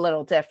something a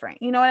little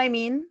different. You know what I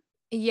mean?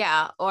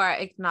 Yeah, or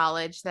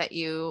acknowledge that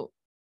you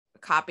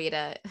copied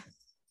it.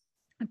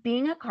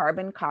 Being a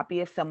carbon copy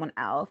of someone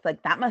else,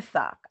 like that must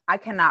suck. I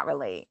cannot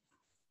relate.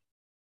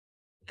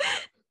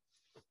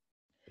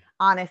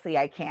 Honestly,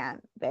 I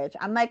can't, bitch.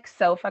 I'm like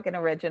so fucking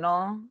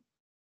original.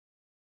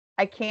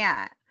 I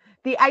can't.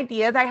 The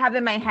ideas I have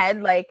in my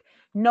head, like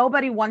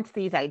nobody wants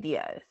these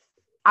ideas.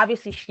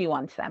 Obviously, she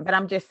wants them, but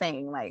I'm just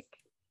saying, like,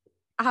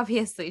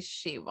 Obviously,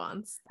 she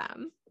wants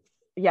them.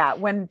 yeah.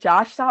 When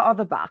Josh saw all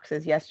the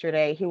boxes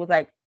yesterday, he was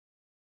like,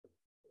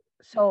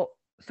 "So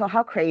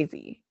how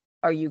crazy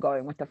are you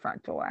going with the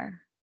front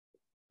door?"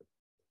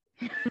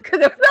 Because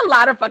there was a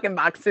lot of fucking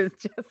boxes,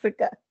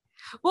 Jessica.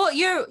 Well,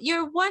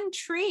 your one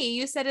tree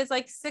you said is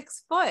like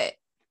 6 foot.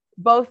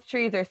 Both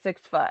trees are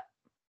 6 foot.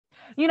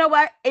 You know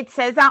what? It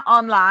says that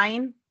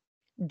online.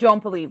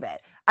 Don't believe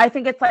it. I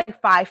think it's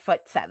like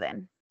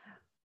 5'7".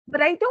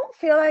 But I don't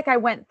feel like I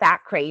went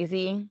that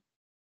crazy.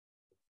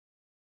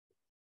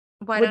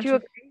 Why Would don't you you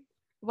agree?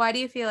 why do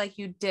you feel like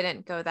you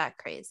didn't go that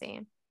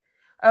crazy?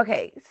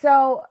 Okay,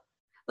 so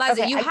Liza,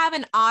 okay, you have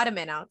an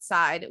ottoman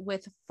outside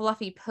with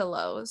fluffy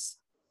pillows.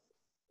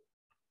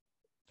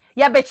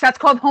 yeah, bitch, that's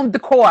called home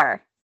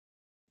decor.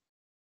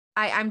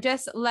 I'm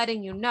just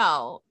letting you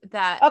know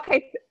that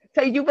Okay,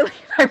 so you believe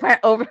I went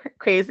over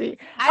crazy?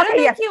 I don't Okay,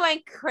 think yes. you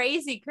went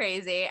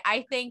crazy.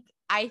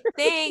 I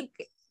think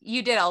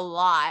you did a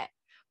lot,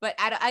 but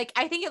I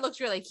think it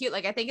looks really cute.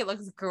 Like I think it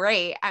looks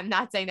great. I'm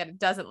not saying that it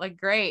doesn't look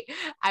great.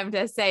 I'm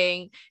just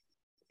saying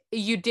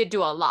you did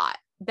do a lot.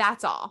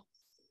 That's all.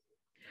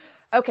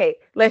 Okay,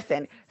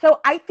 listen. So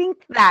I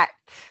think that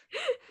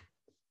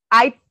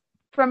I,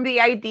 from the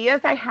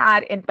ideas I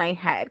had in my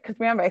head, because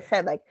remember I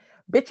said like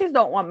bitches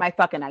don't want my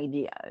fucking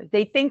ideas.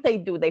 They think they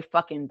do, they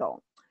fucking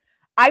don't.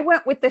 I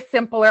went with the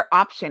simpler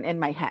option in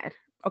my head.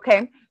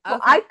 Okay. So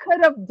I Okay.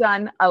 could have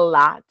done a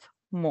lot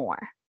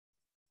more.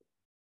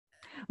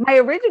 My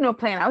original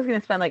plan, I was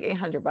gonna spend like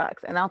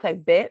 $800. And I was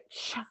like,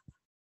 bitch,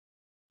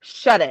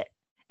 shut it.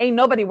 Ain't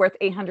nobody worth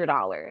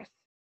 $800.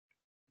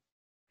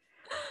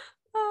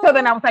 So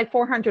then I was like,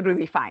 400 would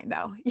be fine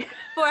though.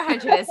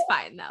 400 is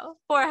fine though.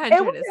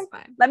 400 is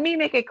fine. Let me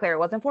make it clear. It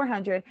wasn't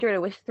 400.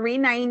 It was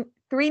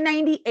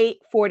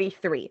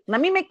 398.43.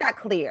 Let me make that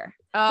clear.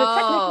 So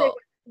technically it was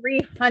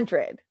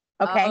 300.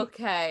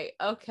 Okay.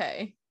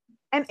 Okay.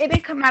 And it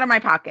didn't come out of my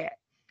pocket.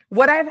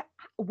 Would I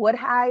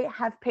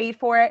have paid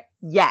for it?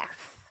 Yes.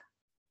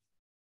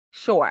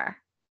 Sure.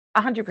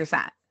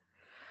 100%.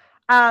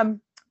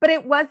 But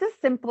it was a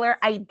simpler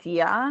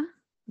idea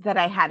that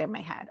I had in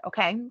my head,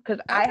 okay? Because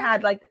I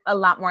had like a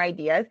lot more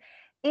ideas.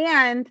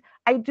 And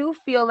I do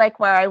feel like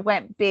where I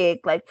went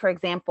big, like for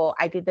example,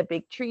 I did the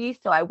big tree,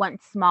 so I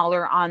went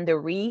smaller on the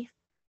wreath.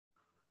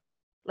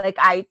 Like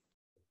I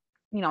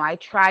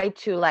tried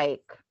to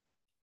like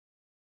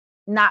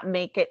not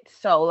make it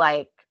so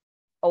like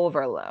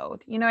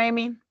overload. You know what I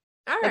mean?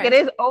 Like it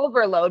is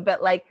overload,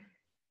 but like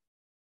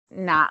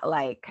not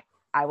like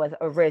I was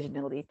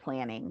originally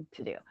planning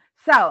to do.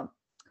 So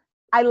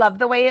I love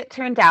the way it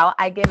turned out.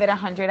 I give it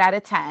 100 out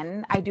of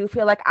 10. I do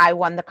feel like I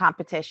won the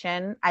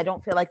competition. I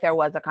don't feel like there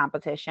was a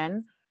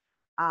competition.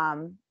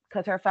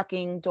 Because her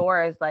fucking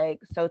door is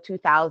like so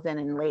 2000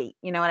 and late.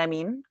 You know what I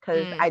mean?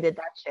 Because I did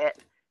that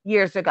shit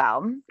years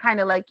ago. Kind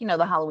of like,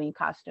 the Halloween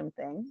costume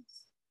thing.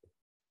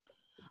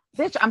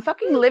 Bitch, I'm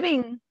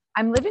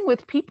living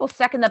with people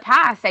stuck in the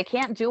past. I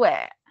can't do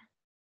it.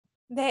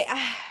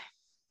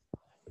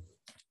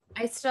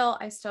 I still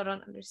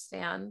don't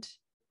understand.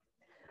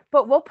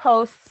 But we'll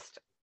post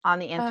on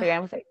the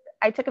Instagram.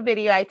 I took a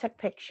video, I took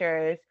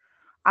pictures.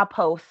 I'll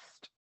post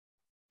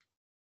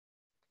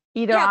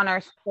either on our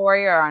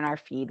story or on our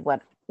feed.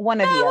 One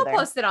of the other. We'll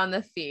post it on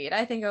the feed.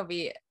 I think it'll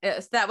be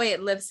that way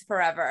it lives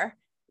forever.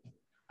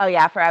 Oh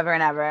yeah, forever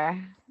and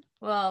ever.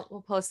 Well,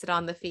 we'll post it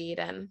on the feed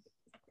and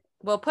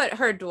we'll put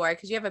her door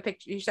because you have a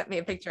picture. You sent me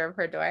a picture of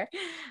her door.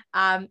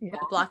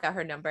 We'll block out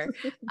her number.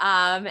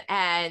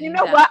 And you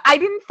know what? I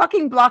didn't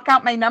fucking block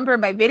out my number in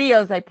my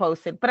videos I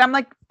posted, but I'm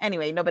like,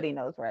 anyway, nobody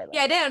knows where I live.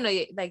 Yeah, I don't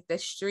know like the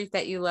street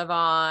that you live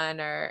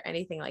on or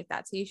anything like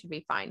that, so you should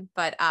be fine.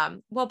 But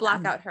we'll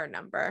block out her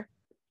number.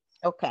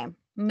 Okay,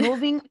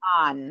 moving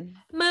on.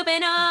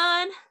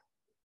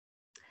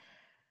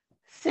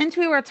 Since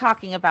we were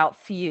talking about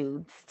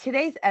feuds,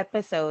 today's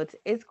episode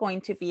is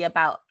going to be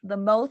about the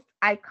most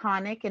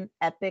iconic and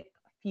epic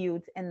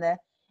feuds in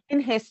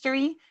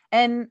history.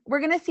 And we're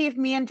going to see if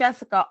me and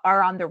Jessica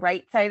are on the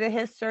right side of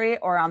history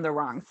or on the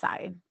wrong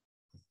side.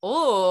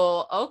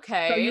 Oh,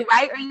 okay. So you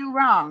right or you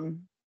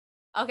wrong?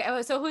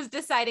 Okay, so who's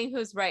deciding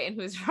who's right and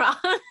who's wrong?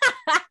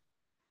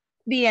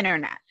 The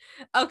internet.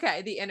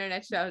 Okay, the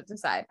internet shall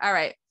decide. All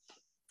right.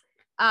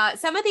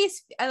 Some of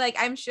these, like,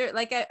 I'm sure,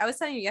 like I was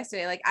telling you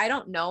yesterday, like, I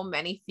don't know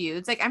many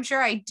feuds. Like, I'm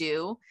sure I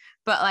do,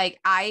 but like,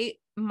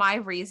 my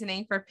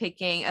reasoning for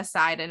picking a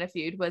side in a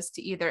feud was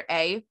to either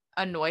A,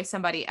 annoy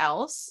somebody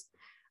else,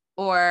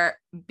 or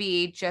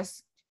B,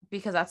 just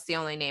because that's the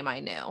only name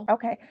I knew.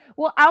 Okay.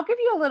 Well, I'll give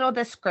you a little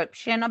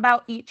description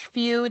about each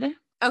feud.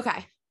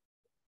 Okay.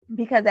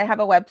 Because I have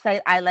a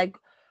website. I like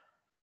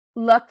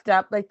looked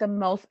up like the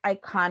most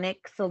iconic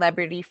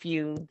celebrity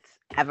feuds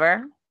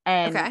ever.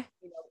 And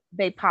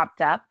they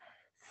popped up.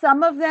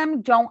 Some of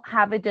them don't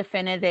have a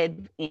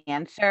definitive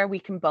answer. We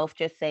can both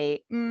just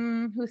say,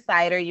 whose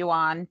side are you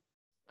on?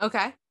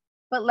 Okay.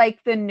 But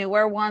like the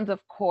newer ones,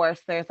 of course,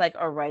 there's like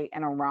a right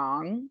and a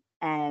wrong.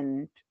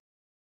 And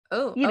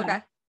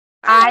okay.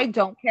 I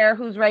don't care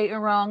who's right or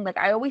wrong. Like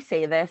I always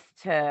say this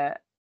to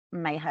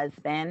my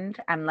husband.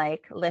 I'm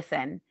like,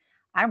 listen,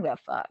 I don't give a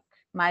fuck.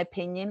 My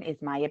opinion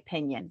is my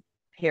opinion,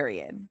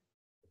 period.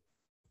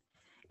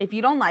 If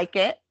you don't like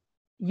it,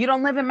 you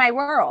don't live in my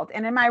world.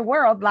 And in my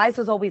world, Liz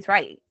was always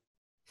right.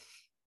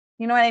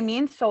 You know what I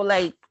mean? So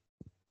like,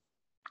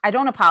 I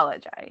don't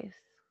apologize.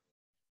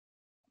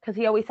 Because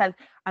he always says,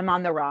 I'm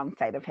on the wrong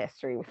side of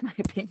history with my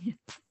opinions.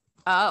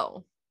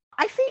 Oh.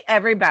 I see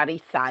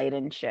everybody's side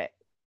and shit.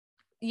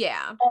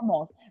 Yeah.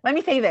 Almost. Let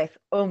me say this.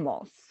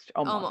 Almost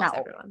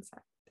everyone's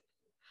side.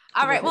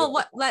 All right.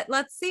 Well,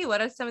 let's see.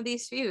 What are some of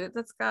these feuds?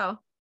 Let's go.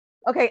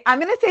 Okay, I'm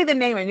going to say the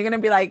name and you're going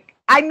to be like,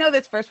 I know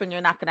this first one,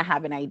 you're not going to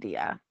have an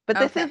idea. But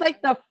this is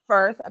like the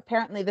first,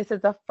 apparently this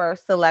is the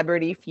first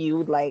celebrity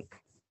feud like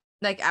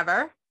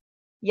ever?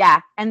 Yeah,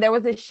 and there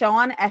was a show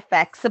on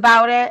FX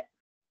about it.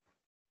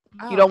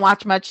 Oh. You don't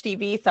watch much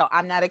TV, so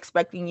I'm not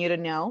expecting you to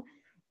know.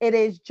 It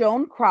is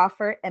Joan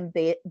Crawford and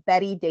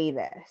Betty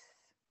Davis.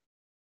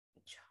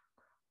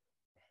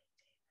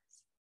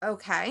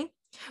 Okay.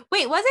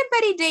 Wait, wasn't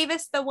Betty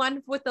Davis the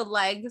one with the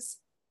legs?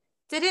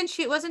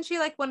 Wasn't she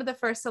like one of the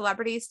first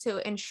celebrities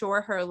to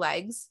insure her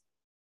legs?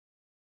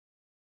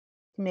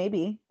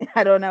 Maybe.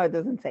 I don't know. It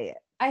doesn't say it.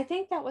 I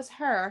think that was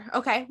her.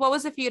 Okay. What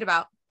was the feud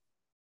about?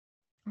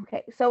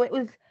 Okay. So it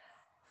was,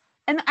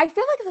 and I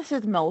feel like this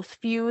is most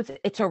feuds.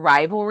 It's a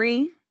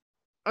rivalry.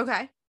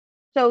 Okay.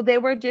 So they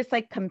were just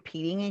like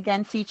competing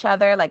against each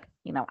other. Like,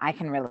 I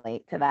can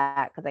relate to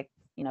that because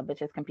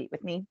bitches compete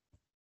with me.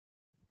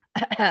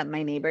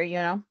 My neighbor,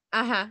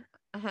 Uh-huh.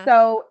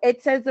 So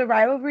it says the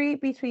rivalry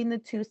between the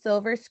two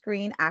silver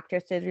screen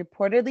actresses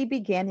reportedly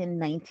began in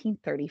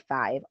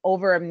 1935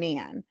 over a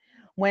man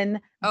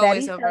when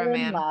Always Betty over a fell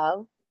in man.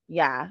 love,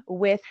 yeah,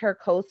 with her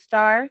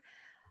co-star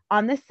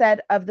on the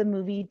set of the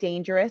movie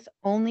Dangerous,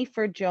 only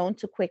for Joan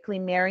to quickly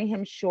marry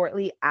him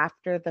shortly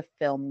after the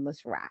film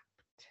was wrapped.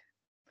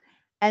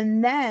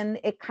 And then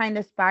it kind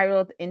of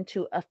spiraled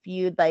into a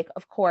feud. Like,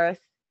 of course,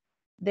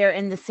 they're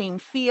in the same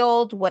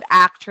field. What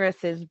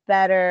actress is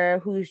better?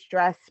 Who's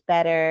dressed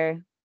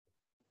better?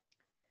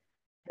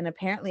 And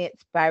apparently it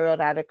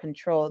spiraled out of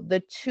control.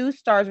 The two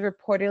stars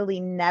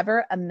reportedly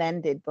never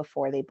amended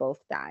before they both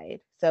died.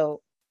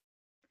 So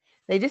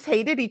they just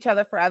hated each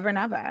other forever and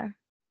ever.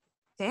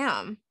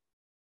 Damn.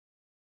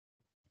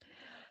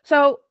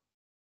 So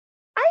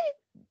I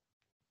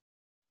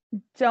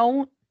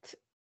don't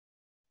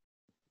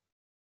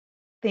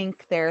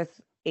think there's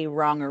a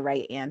wrong or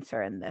right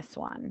answer in this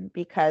one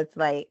because,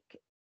 like,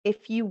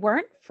 if you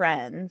weren't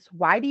friends,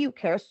 why do you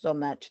care so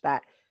much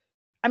that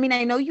I mean,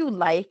 I know you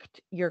liked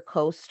your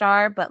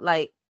co-star, but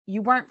like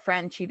you weren't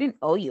friends. She didn't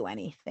owe you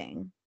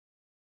anything.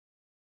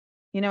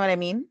 You know what I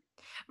mean?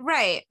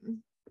 Right.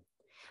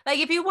 Like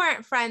if you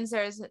weren't friends,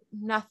 there's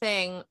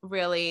nothing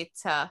really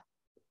to,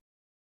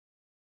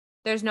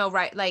 there's no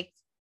right, like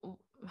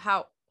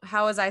how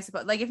was I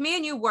supposed, like if me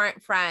and you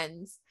weren't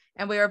friends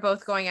and we were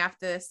both going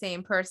after the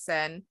same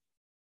person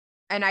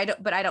and I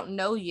don't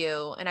know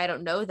you and I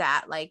don't know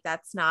that, like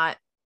that's not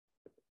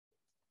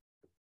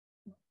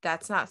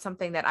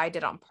something that I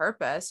did on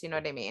purpose. You know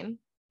what I mean?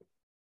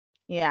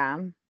 Yeah.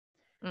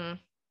 Mm.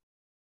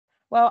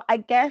 Well, I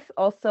guess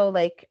also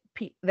like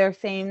they're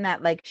saying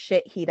that like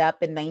shit heat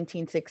up in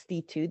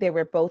 1962. They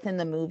were both in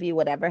the movie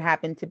Whatever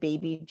Happened to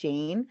Baby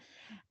Jane.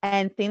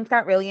 And things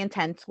got really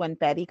intense when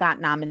Betty got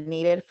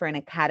nominated for an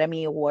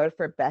Academy Award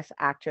for Best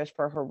Actress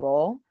for her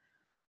role.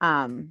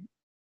 Um,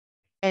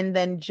 and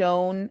then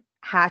Joan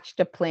hatched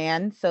a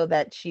plan so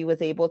that she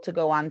was able to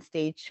go on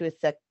stage to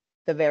accept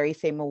the very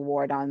same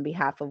award on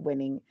behalf of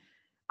winning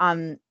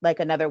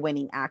like another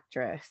winning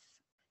actress.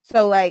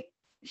 So like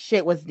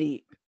shit was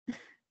deep.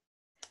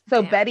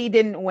 So Damn. Betty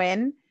didn't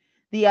win.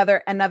 The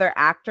other another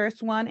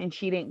actress won and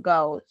she didn't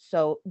go.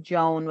 So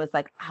Joan was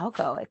like, I'll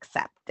go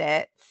accept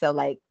it. So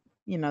like,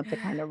 to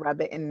kind of rub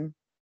it in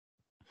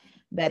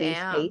Betty's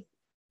face. Damn.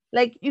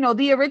 Like,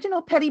 the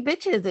original Petty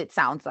Bitches, it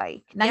sounds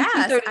like. Yes,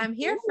 I'm 1932,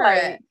 here for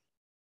like it.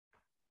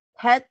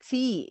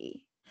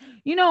 petty.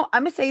 I'm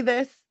gonna say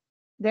this.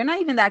 They're not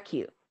even that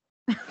cute.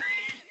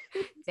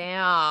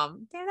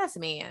 Damn, that's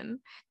mean.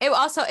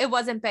 It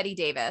wasn't Betty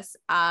Davis.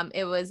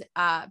 It was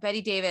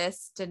Betty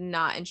Davis did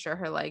not insure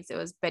her legs. It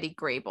was Betty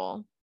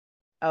Grable.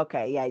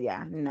 Okay,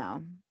 yeah.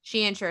 No.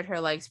 She insured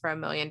her legs for $1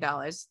 million.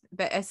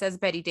 But it says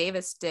Betty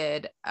Davis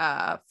did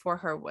for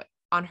her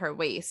on her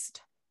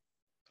waist.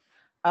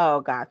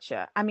 Oh,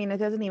 gotcha. I mean, it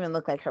doesn't even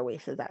look like her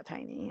waist is that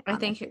tiny, I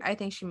think honestly. I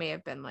think she may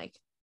have been like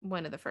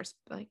one of the first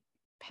like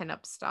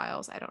pinup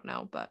styles. I don't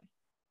know, but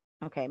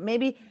Okay,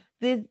 maybe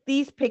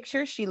these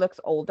pictures she looks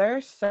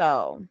older,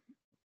 so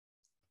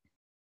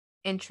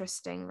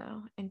interesting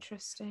though.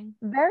 Interesting.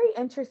 very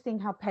interesting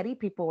how petty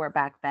people were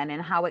back then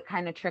and how it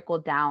kind of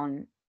trickled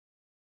down.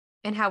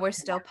 And how we're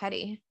still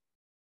petty.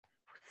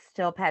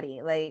 Still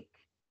petty, like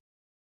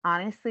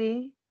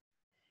honestly,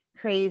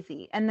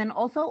 crazy. And then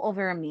also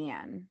over a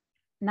man.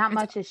 Not It's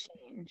much has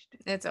changed.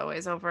 it's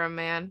always over a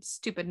man.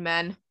 Stupid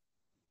men.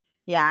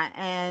 Yeah,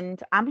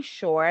 and I'm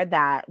sure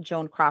that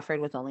Joan Crawford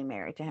was only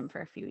married to him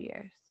for a few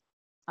years.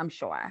 I'm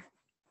sure.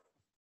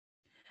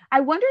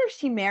 I wonder if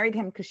she married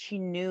him because she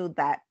knew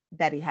that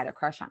he had a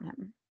crush on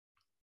him.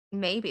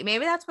 Maybe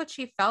that's what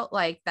she felt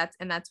like. That's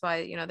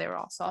why, they were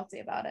all salty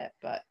about it.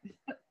 But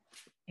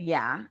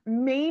Yeah,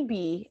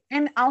 maybe.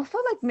 And also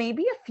like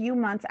maybe a few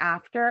months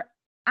after,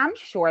 I'm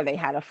sure they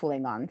had a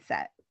fling on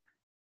set.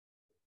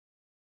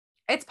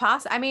 it's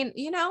possible. I mean,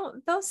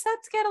 those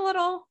sets get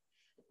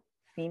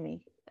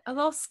Steamy. a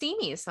little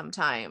steamy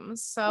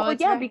sometimes. So Well,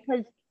 it's yeah, very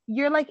because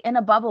you're like in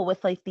a bubble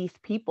with like these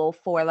people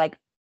for like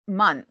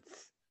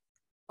months.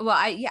 well,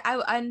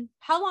 and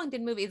how long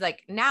did movies,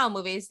 like now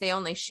movies, they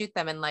only shoot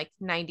them in like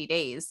 90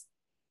 days.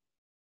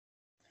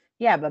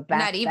 Yeah, but Not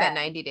back even then,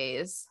 90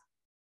 days.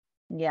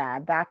 yeah,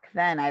 back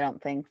then I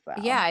don't think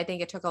Yeah, so. I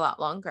think it took a lot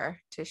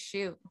longer to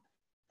shoot.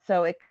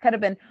 So it could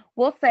have been,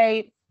 we'll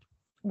say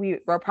we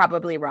were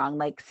probably wrong,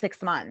 like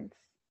 6 months.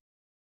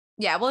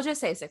 Yeah, we'll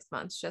just say 6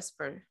 months just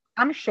for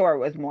I'm sure it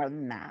was more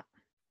than that.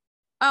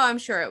 oh, I'm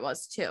sure it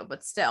was too,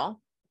 but still.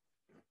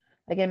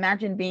 Like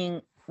imagine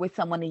being with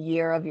someone a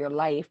year of your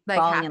life, Like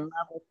falling in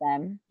love with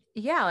them.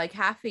 yeah, like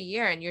half a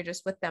year and you're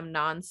just with them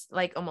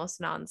like almost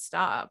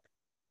nonstop.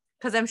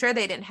 Because I'm sure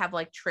they didn't have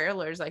like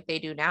trailers like they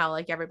do now.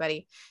 Like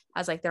everybody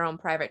has like their own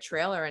private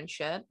trailer and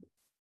shit.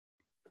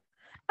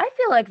 I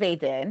feel like they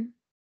did.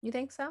 You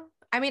think so?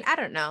 I mean, I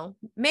don't know.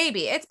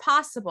 Maybe it's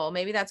possible.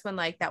 Maybe that's when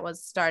like that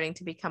was starting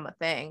to become a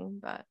thing.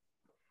 But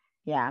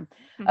Yeah.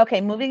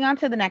 Okay, moving on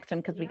to the next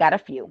one because we got a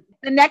few.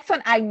 The next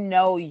one, I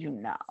know you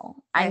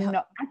know. I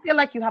know. I feel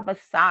like you have a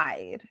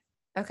side.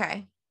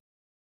 Okay.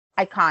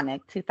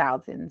 Iconic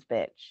 2000s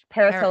bitch.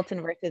 Paris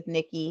Hilton versus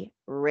Nicole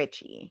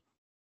Richie.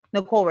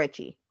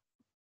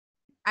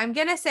 I'm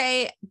gonna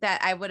say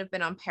that I would have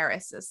been on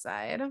Paris's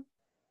side.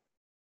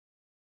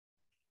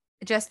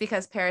 just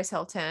because Paris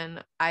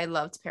Hilton, I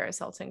loved Paris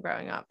Hilton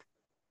growing up.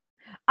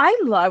 I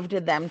loved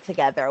them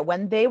together.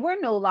 When they were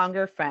no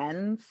longer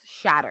friends,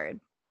 shattered.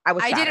 I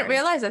was I didn't shattered.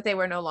 realize that they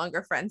were no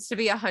longer friends, to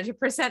be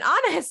 100%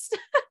 honest.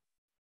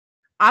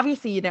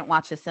 Obviously, you didn't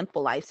watch A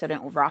Simple Life, so it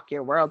didn't rock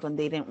your world when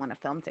they didn't want to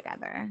film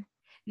together.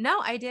 No,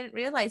 I didn't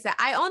realize that.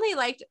 I only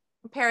liked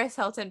Paris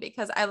Hilton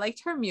because I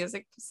liked her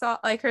music, so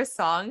like her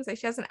songs. Like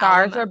she has an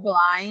Stars album. Are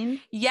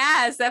Blind.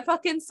 Yes, that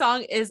fucking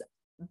song is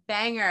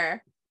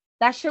banger.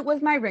 That shit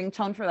was my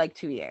ringtone for like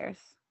 2 years.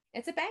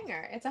 It's a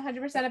banger. It's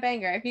 100% a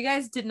banger. If you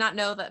guys did not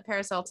know that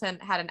Paris Hilton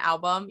had an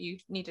album, you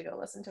need to go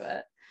listen to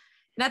it.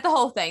 Not the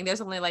whole thing.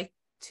 There's only like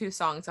 2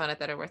 songs on it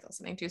that are worth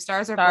listening to.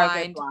 Stars Are Stars Are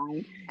Blind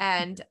Blind.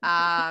 and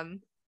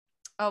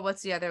oh,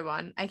 what's the other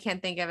one? I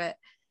can't think of it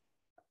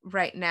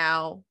right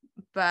now,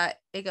 but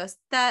it goes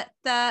da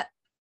da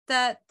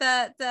da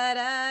da da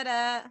da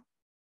da.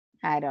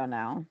 I don't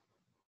know.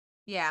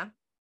 Yeah.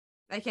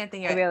 I can't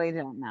think I of it. really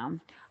don't know.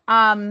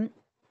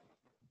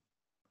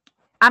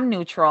 I'm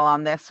neutral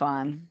on this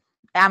one.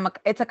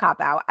 It's a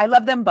cop out. I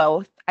love them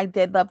both. I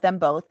did love them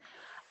both.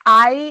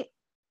 I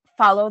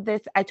follow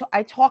this.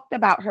 I talked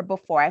about her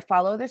before. I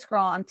follow this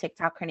girl on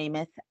TikTok. Her name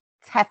is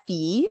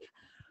Tefi.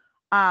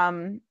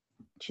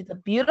 She's a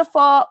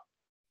beautiful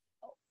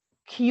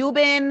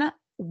Cuban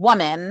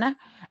woman,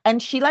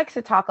 and she likes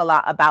to talk a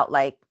lot about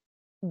like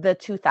the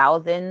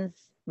 2000s,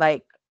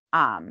 like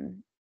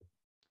paparazzi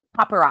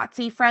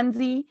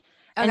frenzy.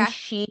 And Okay.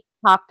 she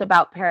talked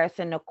about Paris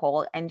and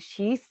Nicole, and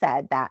she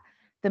said that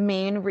the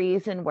main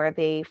reason where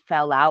they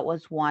fell out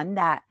was one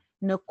that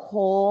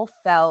Nicole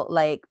felt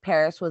like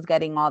Paris was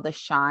getting all the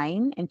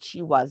shine and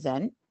she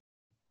wasn't.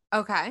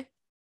 Okay.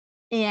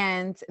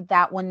 And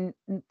that when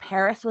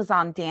Paris was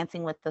on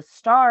Dancing with the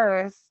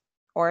Stars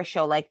or a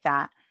show like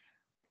that,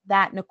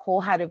 that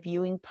Nicole had a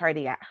viewing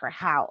party at her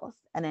house.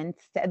 And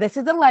instead, this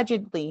is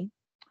allegedly,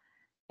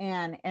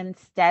 and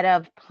instead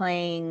of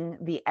playing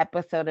the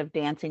episode of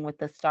Dancing with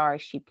the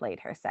Stars, she played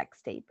her sex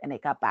tape and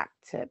it got back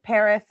to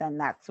Paris. And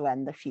that's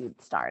when the feud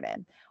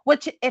started.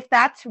 Which, if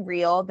that's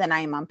real, then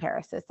I'm on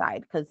Paris's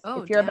side. Because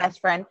Oh, if you're a damn.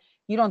 best friend,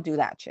 you don't do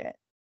that shit.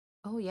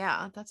 Oh,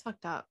 yeah. That's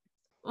fucked up.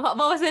 What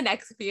was the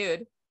next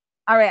feud?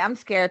 All right, I'm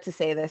scared to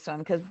say this one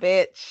because,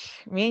 bitch,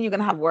 me and you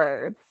gonna have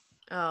words.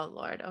 Oh,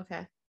 Lord.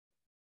 Okay.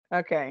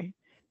 Okay.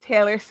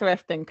 Taylor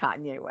Swift and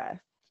Kanye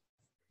West.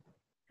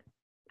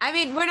 I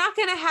mean, we're not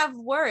gonna have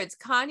words.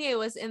 Kanye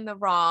was in the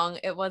wrong.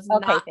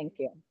 Okay, thank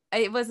you.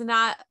 It was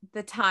not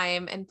the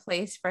time and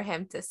place for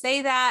him to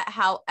say that.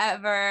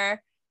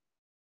 However,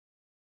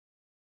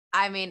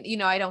 I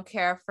mean, I don't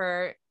care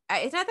for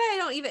it's not that I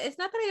don't even it's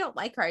not that I don't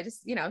like her. I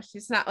just,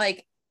 she's not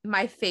like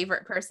my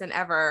favorite person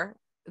ever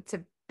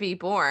to be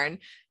born.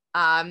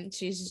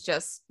 She's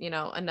just,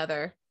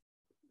 another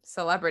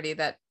celebrity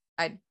that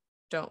I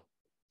don't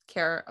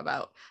care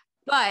about.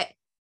 But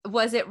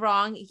was it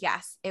wrong?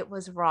 Yes, it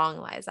was wrong,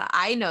 Liza.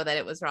 I know that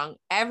it was wrong.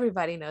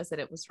 Everybody knows that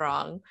it was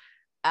wrong.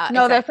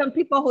 No, there's some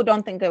people who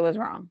don't think it was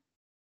wrong.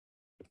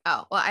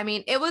 Oh, well, I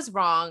mean, it was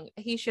wrong.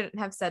 He shouldn't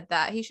have said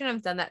that. He shouldn't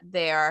have done that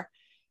there,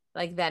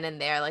 like then and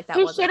there. Like that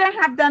He wasn't.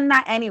 shouldn't have done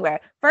that anywhere.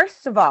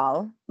 First of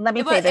all, let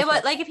me say this. It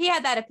was like if he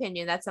had that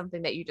opinion, that's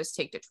something that you just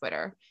take to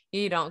Twitter.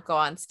 You don't go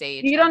on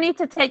stage. You don't need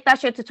to take that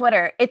shit to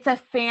Twitter. It's a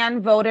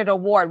fan voted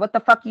award. What the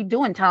fuck you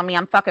doing? Telling me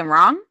I'm fucking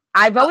wrong?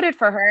 I voted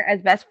for her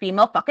as best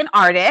female fucking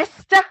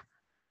artist.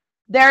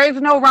 There is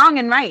no wrong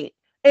and right.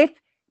 If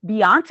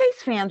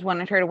Beyonce's fans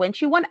wanted her to win,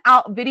 she won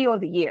out video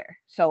of the year.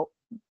 So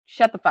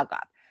shut the fuck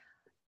up.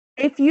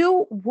 If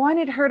you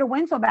wanted her to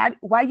win so bad,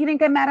 why you didn't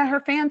get mad at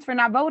her fans for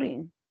not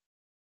voting?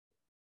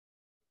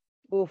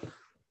 Oof.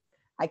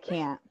 I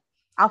can't.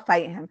 I'll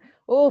fight him.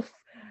 Oof.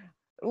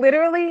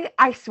 Literally,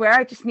 I swear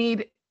I just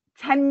need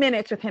 10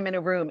 minutes with him in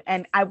a room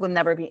and I will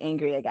never be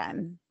angry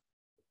again.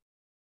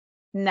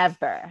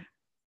 Never.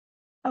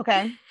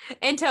 Okay.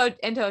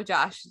 Until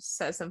Josh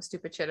says some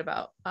stupid shit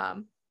about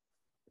a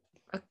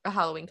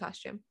Halloween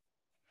costume.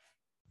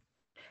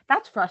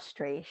 That's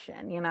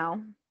frustration,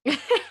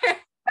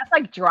 That's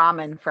like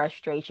drama and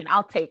frustration.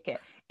 I'll take it.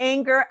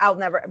 Anger, I'll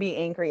never be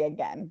angry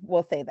again.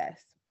 We'll say this.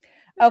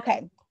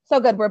 Okay. So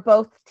good. We're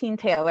both Team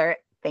Taylor.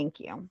 Thank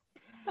you.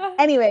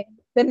 Anyway,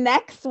 the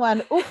next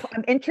one. Oof,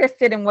 I'm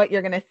interested in what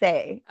you're going to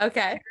say.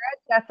 Okay.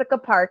 Sarah Jessica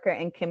Parker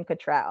and Kim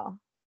Cattrall.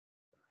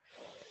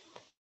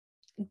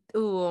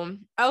 Ooh.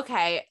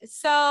 Okay.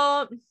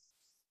 So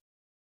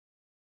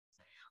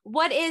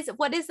what is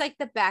like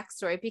the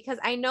backstory? Because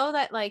I know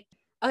that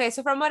okay,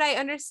 so from what I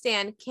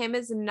understand, Kim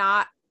is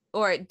not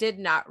or did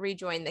not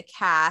rejoin the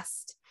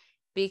cast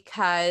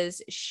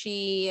because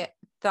she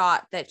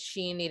thought that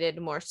she needed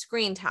more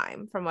screen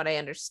time, from what I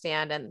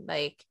understand, and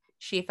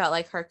she felt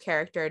like her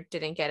character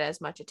didn't get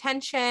as much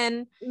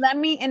attention. Let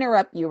me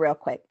interrupt you real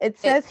quick. It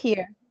says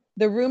here,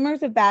 the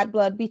rumors of bad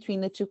blood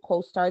between the two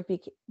co-stars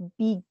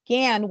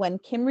began when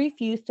Kim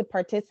refused to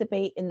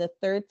participate in the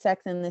third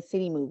Sex and the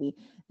City movie.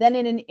 Then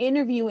in an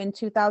interview in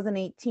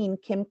 2018,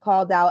 Kim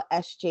called out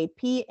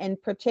SJP in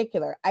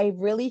particular. I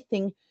really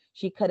think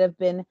she could have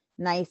been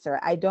nicer.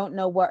 I don't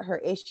know what her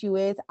issue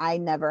is. I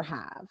never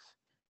have.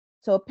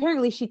 So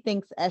apparently she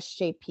thinks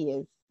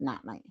SJP is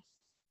not nice.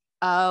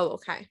 Oh,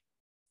 okay.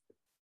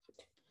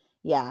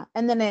 Yeah.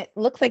 And then it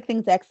looks like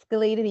things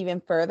escalated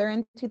even further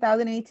in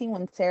 2018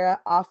 when Sarah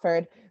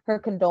offered her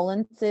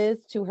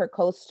condolences to her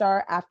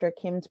co-star after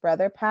Kim's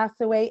brother passed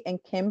away.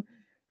 And Kim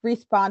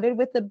responded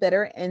with a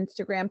bitter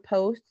Instagram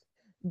post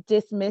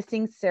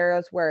dismissing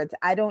Sarah's words.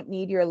 I don't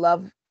need your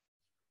love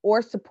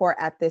or support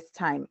at this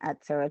time,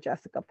 at Sarah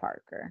Jessica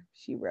Parker.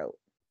 She wrote,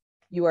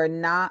 you are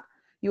not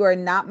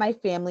my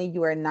family.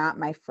 You are not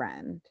my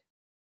friend.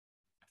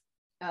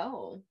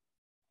 Oh.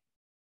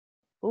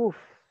 Oof.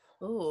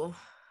 Ooh.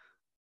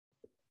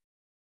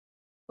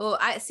 Well,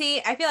 I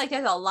feel like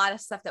there's a lot of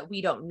stuff that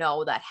we don't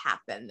know that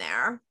happened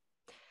there.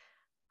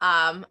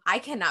 I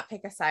cannot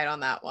pick a side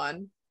on that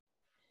one.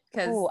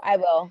 Oh, I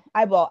will.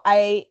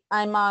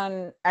 I'm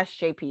on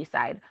SJP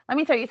side. Let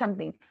me tell you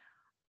something.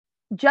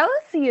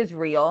 Jealousy is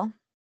real.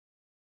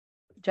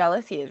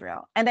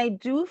 And I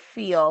do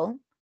feel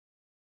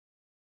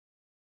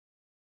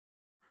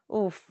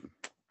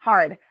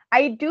hard.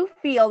 I do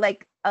feel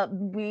like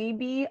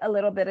maybe a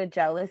little bit of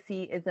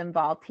jealousy is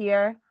involved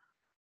here.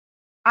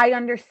 I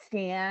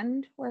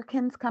understand where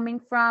Kim's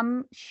coming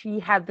from. She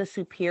had the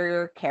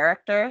superior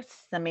character,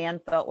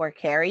 Samantha or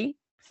Carrie.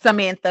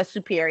 Samantha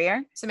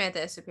superior.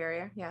 Samantha is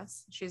superior.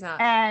 Yes, she's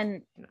not.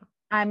 And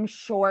I'm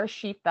sure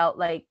she felt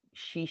like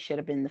she should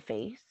have been the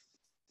face.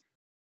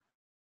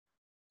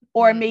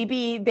 Or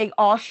maybe they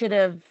all should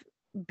have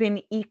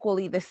been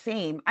equally the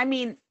same. I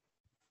mean,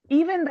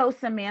 even though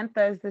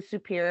Samantha is the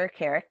superior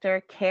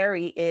character,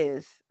 Carrie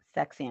is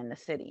Sexy in the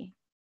City.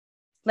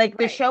 Like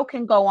the show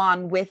can go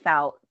on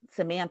without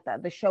Samantha.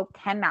 The show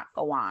cannot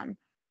go on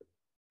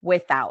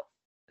without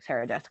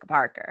Sarah Jessica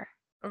Parker.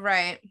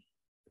 Right.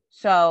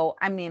 So,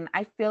 I mean,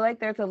 I feel like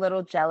there's a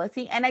little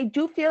jealousy. And I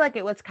do feel like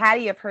it was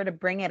catty of her to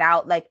bring it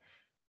out. Like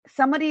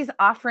somebody's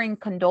offering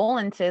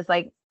condolences.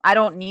 Like, I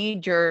don't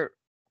need your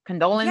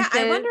condolences.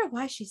 Yeah, I wonder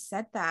why she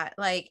said that.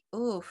 Like,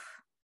 oof.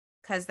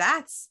 Because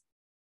that's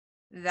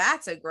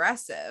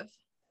aggressive.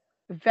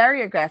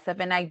 Very aggressive.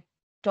 And I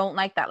don't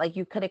like that. Like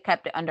you could have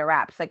kept it under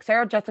wraps. Like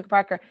Sarah Jessica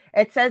Parker,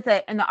 it says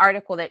that in the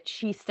article that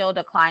she still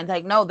declines.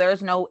 Like, no,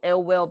 there's no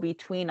ill will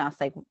between us.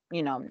 Like,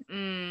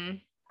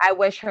 I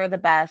wish her the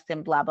best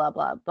and blah, blah,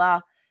 blah,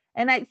 blah.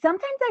 And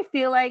sometimes I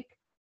feel like,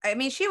 I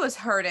mean, she was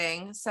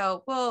hurting.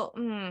 So, well,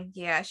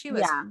 yeah, she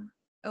was. Yeah.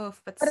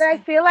 Oof, but I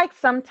feel like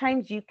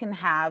sometimes you can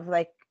have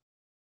like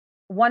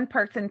one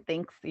person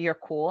thinks you're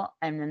cool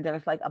and then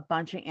there's like a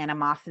bunch of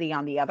animosity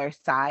on the other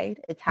side.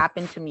 It's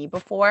happened to me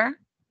before.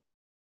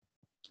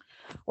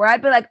 Where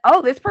I'd be like,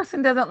 oh, this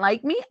person doesn't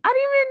like me. I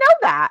didn't even know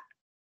that.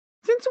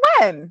 Since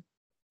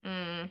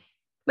when?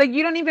 Like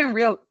you don't even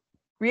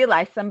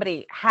realize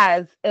somebody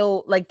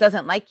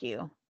doesn't like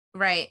you.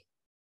 Right.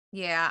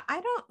 Yeah.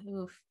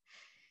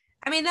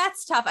 I mean,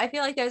 that's tough. I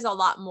feel like there's a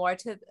lot more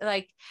to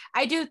like,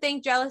 I do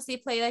think jealousy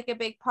played like a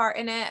big part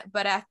in it,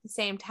 but at the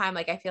same time,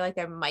 like, I feel like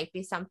there might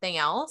be something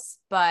else,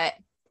 but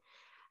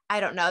I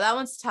don't know. That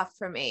one's tough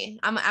for me.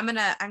 I'm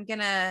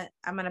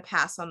gonna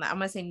pass on that. I'm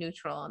gonna say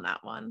neutral on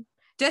that one.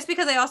 Just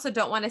because I also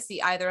don't want to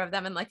see either of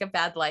them in like a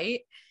bad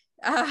light.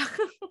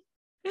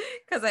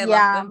 Because I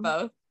love them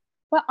both.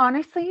 But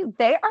honestly,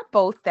 they are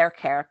both their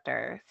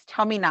characters.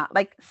 Tell me not.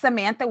 Like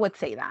Samantha would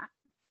say that.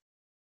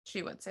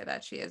 She would say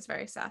that. She is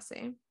very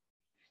sassy.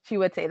 She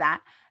would say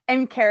that.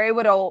 And Carrie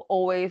would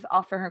always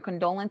offer her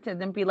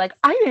condolences and be like,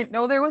 I didn't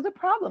know there was a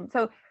problem.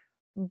 So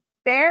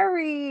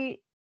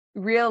very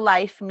real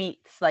life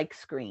meets like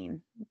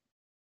screen.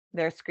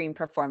 Their screen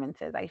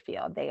performances, I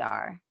feel they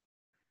are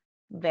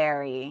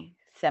very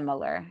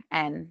similar.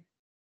 And,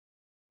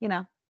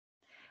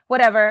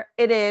 whatever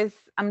it is,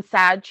 I'm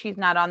sad she's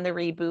not on the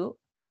reboot.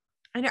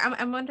 I know.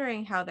 I'm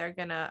wondering how they're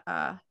gonna.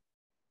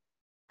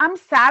 I'm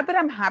sad, but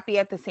I'm happy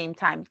at the same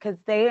time because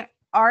they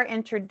are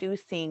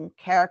introducing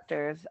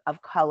characters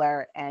of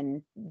color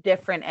and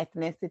different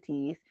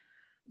ethnicities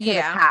to the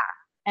cast.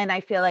 And I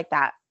feel like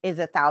that is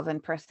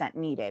 1,000%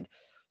 needed.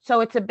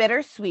 So it's a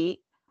bittersweet.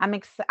 I'm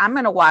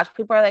going to watch.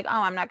 People are like,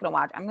 oh, I'm not going to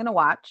watch. I'm going to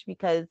watch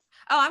because.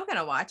 Oh, I'm going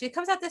to watch. It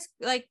comes out this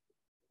like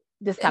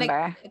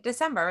December.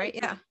 December, right?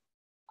 Yeah.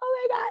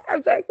 Oh my God.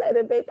 I'm so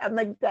excited. I'm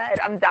like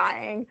dead. I'm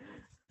dying.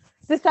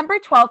 December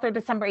 12th or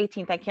December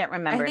 18th. I can't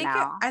remember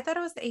now. I thought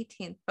it was the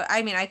 18th, but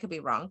I mean, I could be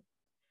wrong.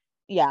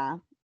 Yeah.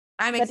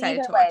 I'm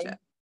excited to watch it.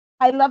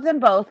 I love them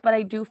both, but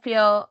I do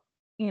feel,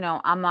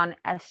 I'm on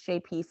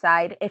SJP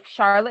side. If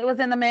Charlotte was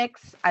in the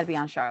mix, I'd be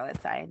on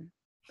Charlotte's side,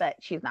 but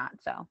she's not.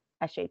 So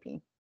SJP.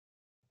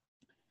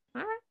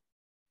 All right.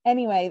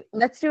 Anyway,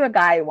 let's do a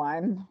guy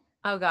one.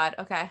 Oh God.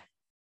 Okay.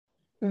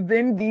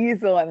 Vin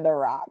Diesel and The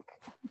Rock.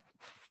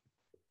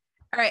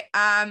 All right.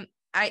 I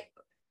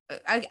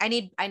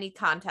need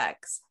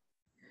context.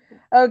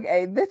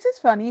 Okay, this is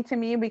funny to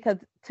me because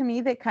to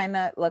me they kind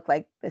of look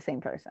like the same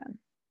person.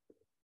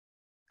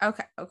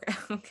 Okay.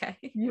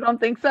 You don't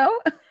think so?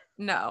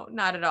 No,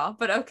 not at all.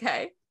 But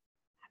okay.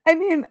 I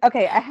mean,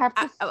 okay, I have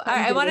to.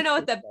 I want to know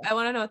what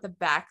the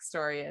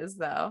backstory is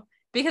though,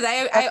 because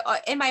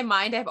I in my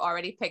mind I've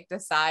already picked a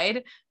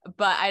side,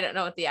 but I don't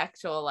know what the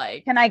actual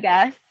like. Can I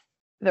guess?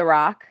 The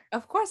Rock.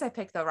 Of course I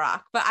picked The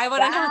Rock, but I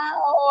want to know.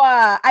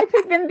 Wow. I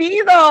picked Vin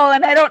Diesel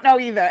and I don't know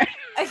either.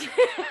 All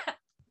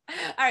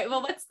right.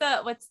 Well, what's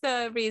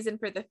the reason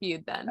for the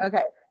feud then?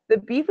 Okay. The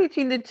beef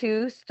between the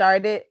two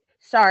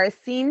stars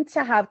seemed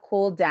to have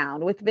cooled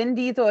down, with Vin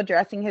Diesel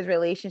addressing his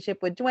relationship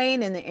with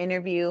Dwayne in the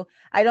interview.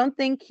 I don't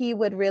think he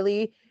would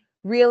really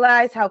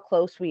realize how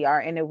close we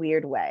are in a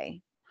weird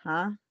way.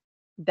 Huh?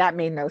 That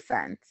made no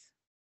sense.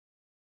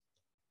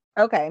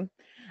 Okay.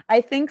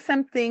 I think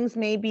some things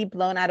may be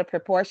blown out of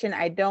proportion.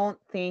 I don't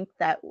think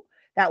that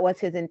was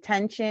his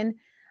intention.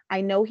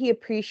 I know he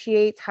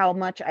appreciates how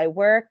much I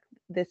work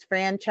this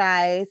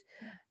franchise.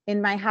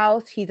 In my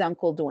house, he's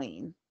Uncle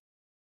Dwayne.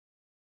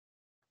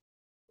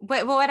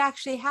 Wait, well, what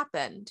actually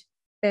happened?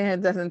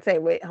 It doesn't say.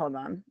 Wait, hold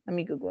on. Let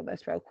me Google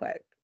this real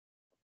quick.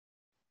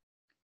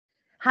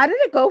 How did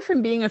it go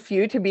from being a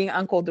feud to being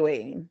Uncle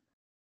Dwayne?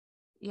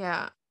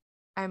 Yeah,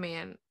 I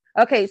mean.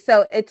 Okay,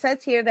 so it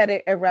says here that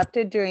it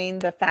erupted during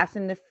the Fast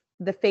and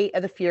the Fate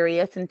of the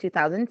Furious in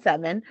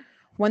 2007,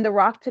 when The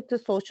Rock took to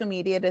social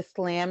media to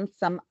slam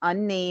some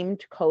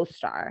unnamed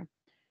co-star.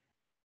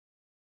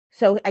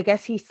 So I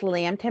guess he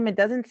slammed him. It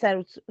doesn't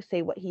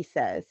say what he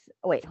says.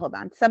 Oh, wait, hold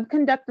on. Some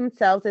conduct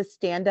themselves as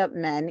stand-up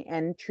men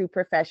and true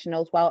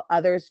professionals, while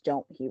others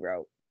don't, he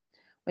wrote.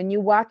 When you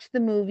watch the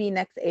movie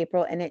next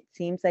April and it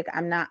seems like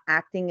I'm not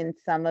acting in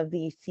some of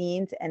these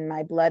scenes and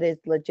my blood is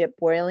legit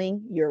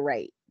boiling, you're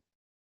right.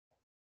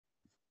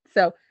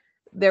 So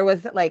there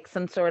was like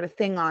some sort of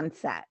thing on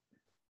set.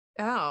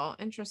 Oh,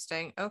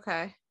 interesting.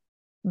 Okay.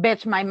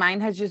 Bitch, my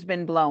mind has just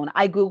been blown.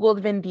 I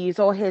Googled Vin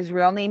Diesel. His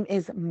real name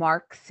is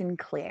Mark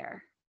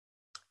Sinclair.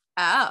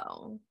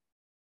 Oh.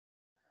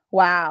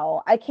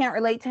 Wow. I can't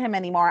relate to him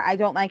anymore. I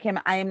don't like him.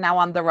 I am now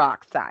on The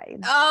Rock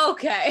side.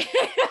 Okay.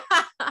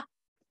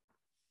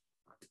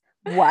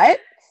 What?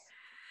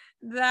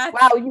 That's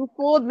wow, you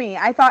fooled me.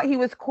 I thought he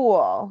was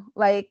cool.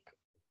 Like,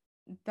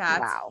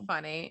 that's wow.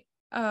 Funny.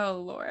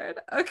 Oh Lord.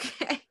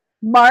 Okay.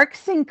 Mark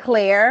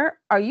Sinclair?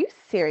 Are you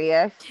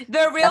serious?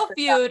 The real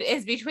feud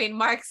is between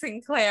Mark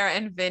Sinclair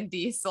and Vin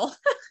Diesel.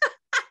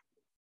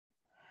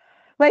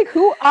 Like,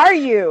 who are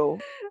you?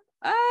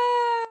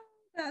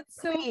 That's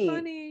so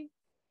funny.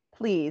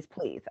 Please.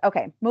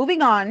 Okay,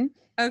 moving on.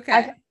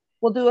 Okay.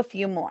 We'll do a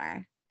few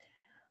more.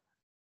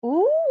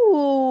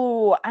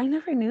 Ooh, I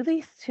never knew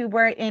these two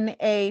were in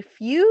a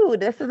feud.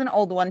 This is an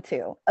old one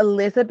too.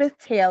 Elizabeth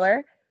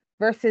Taylor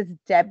versus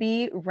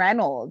Debbie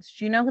Reynolds.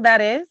 Do you know who that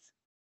is?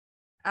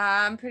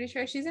 I'm pretty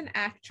sure she's an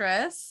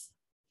actress.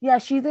 Yeah,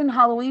 she's in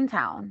Halloween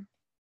Town.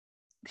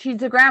 She's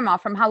the grandma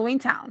from Halloween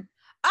Town.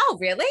 Oh,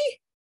 really?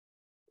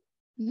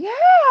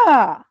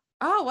 Yeah.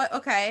 Oh, what?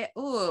 Okay.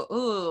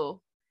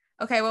 Ooh.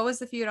 Okay, what was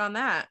the feud on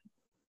that?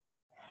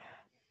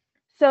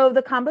 So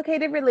the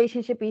complicated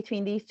relationship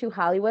between these two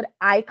Hollywood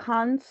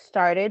icons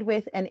started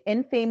with an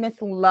infamous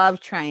love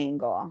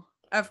triangle.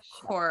 Of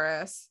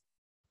course.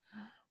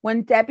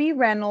 When Debbie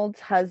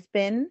Reynolds'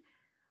 husband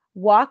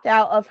walked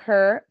out of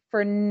her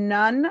for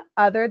none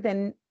other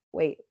than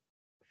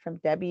for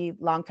Debbie's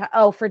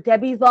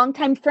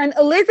longtime friend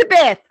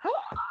Elizabeth.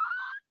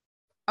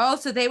 Oh,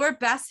 so they were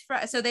best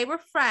friends. So they were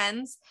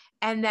friends,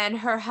 and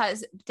then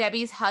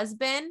Debbie's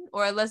husband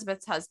or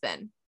Elizabeth's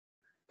husband.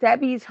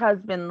 Debbie's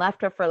husband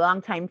left her for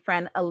longtime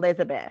friend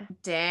Elizabeth.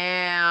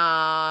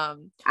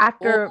 Damn.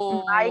 After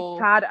Mike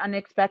Todd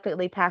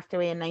unexpectedly passed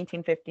away in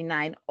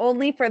 1959,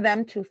 only for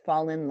them to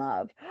fall in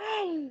love.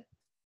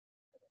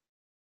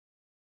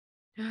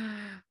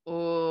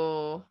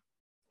 Ooh,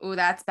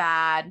 that's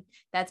bad.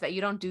 That's bad. You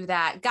don't do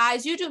that.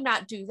 Guys, you do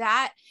not do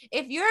that.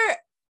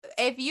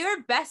 If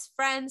your best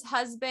friend's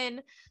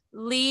husband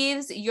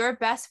leaves your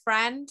best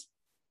friend,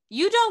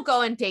 you don't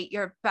go and date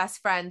your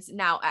best friend's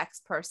now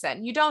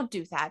ex-person. You don't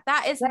do that.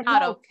 That is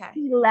not okay.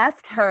 He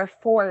left her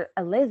for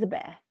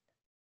Elizabeth.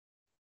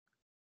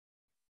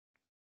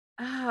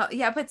 Oh,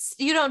 yeah, but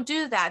you don't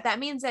do that. That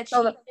means that she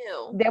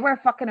knew. They were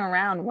fucking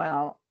around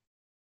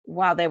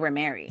while they were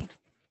married.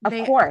 Of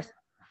course.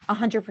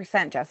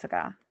 100%,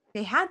 Jessica.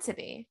 They had to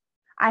be.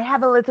 I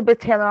have Elizabeth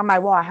Taylor on my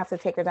wall. I have to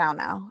take her down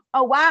now.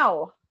 Oh,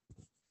 wow.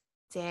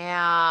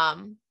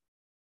 Damn.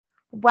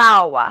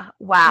 Wow.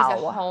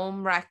 He's a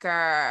home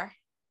wrecker.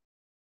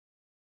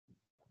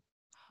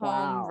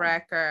 Home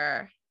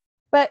wrecker.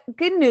 But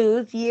good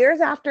news, years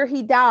after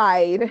he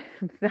died,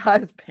 the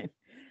husband,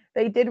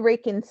 they did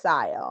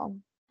reconcile.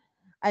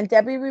 And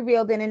Debbie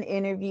revealed in an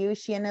interview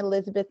she and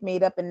Elizabeth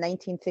made up in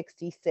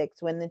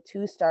 1966 when the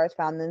two stars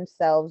found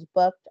themselves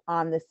booked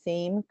on the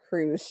same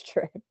cruise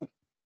trip.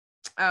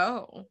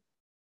 Oh.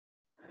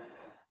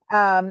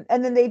 And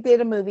then they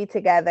did a movie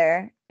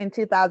together in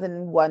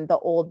 2001, The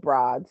Old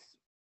Broads.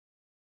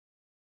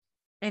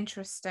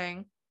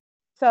 Interesting.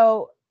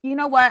 So, you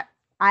know what?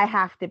 I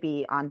have to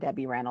be on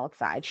Debbie Reynolds'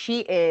 side. She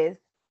is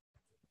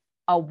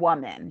a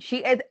woman. She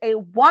is a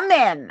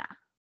woman.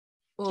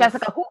 Oof.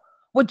 Jessica, who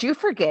would you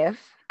forgive?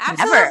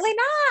 Absolutely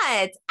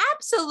not.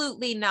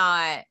 Absolutely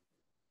not.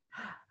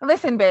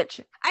 Listen,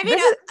 bitch. I mean,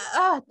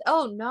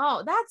 oh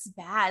no, that's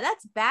bad.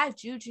 That's bad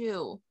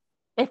juju.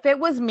 If it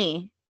was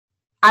me,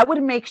 I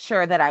would make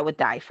sure that I would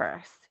die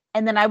first.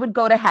 And then I would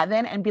go to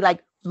heaven and be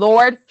like,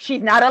 Lord,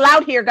 she's not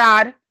allowed here,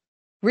 God.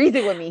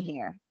 Reason with me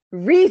here.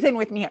 Reason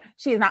with me here.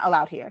 She is not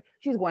allowed here.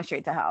 She's going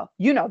straight to hell.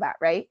 You know that,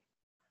 right?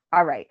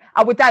 All right.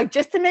 I would die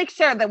just to make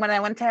sure that when I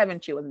went to heaven,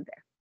 she wasn't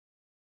there.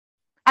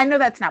 I know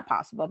that's not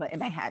possible, but in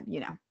my head,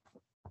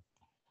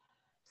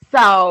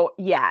 So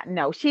yeah,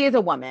 no, she is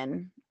a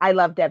woman. I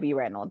love Debbie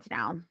Reynolds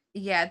now.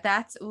 Yeah,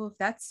 that's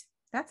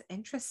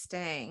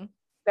interesting.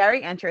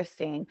 Very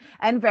interesting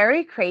and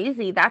very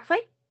crazy. That's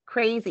like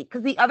crazy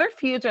because the other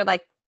feuds are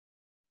like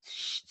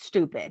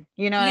stupid.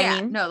 You know what I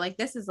Yeah, mean? no, like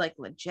this is like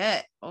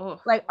legit. Oh,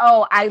 Like,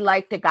 oh, I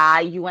like the guy.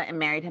 You went and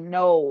married him.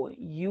 No,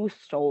 you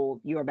stole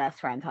your best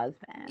friend's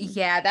husband.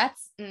 yeah,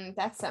 that's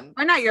some.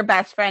 Or not your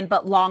best friend,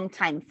 but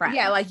longtime Yeah, friend.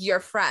 like your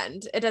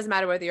friend. It doesn't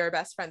matter whether you're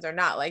best friends or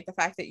not. Like the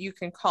fact that you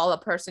can call a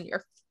person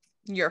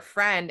your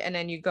friend and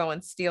then you go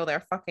and steal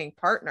their fucking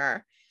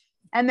partner.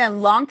 And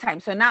then long time.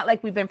 So not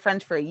like we've been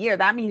friends for a year.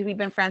 That means we've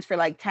been friends for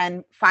like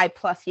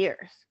 5+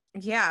 years.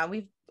 Yeah,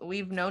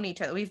 we've known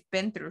each other. We've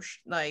been through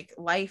like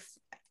life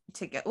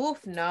together.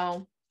 Oof,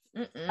 no.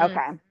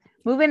 Okay.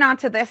 Moving on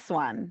to this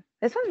one.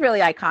 This one's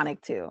really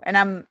iconic too. And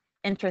I'm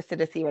interested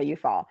to see where you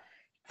fall.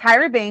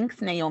 Tyra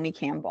Banks, Naomi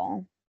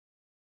Campbell.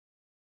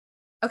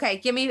 Okay,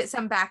 give me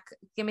some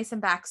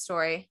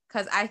backstory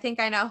because I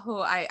think I know who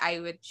I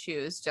would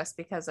choose just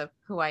because of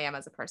who I am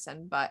as a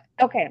person. But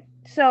Okay.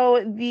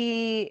 So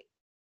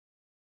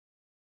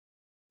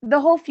the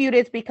whole feud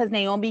is because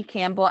Naomi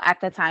Campbell at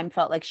the time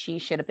felt like she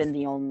should have been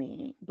the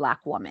only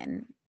Black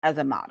woman as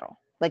a model.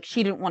 Like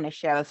she didn't want to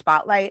share the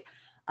spotlight.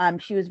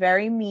 She was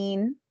very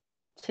mean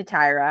to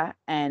Tyra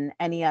and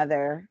any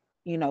other,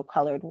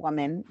 colored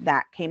woman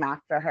that came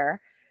after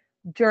her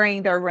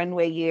during their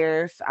runway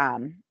years.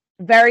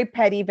 Very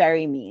petty,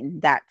 very mean.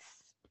 That's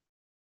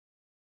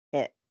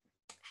it.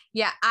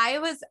 yeah,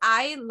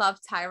 I love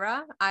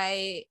Tyra.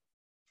 I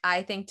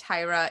think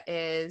Tyra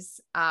is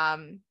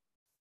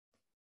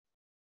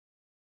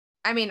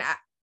I mean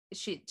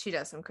she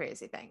does some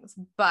crazy things,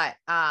 but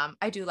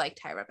I do like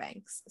Tyra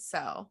Banks.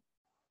 So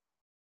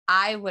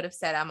I would have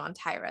said I'm on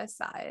Tyra's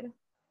side.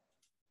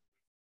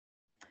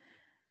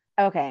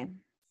 Okay.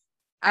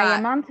 I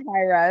am on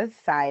Tyra's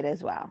side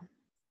as well.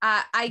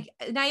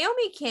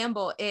 Naomi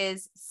Campbell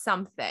is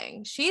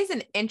something. She's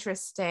an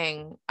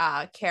interesting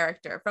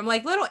character from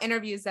like little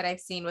interviews that I've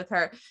seen with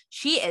her.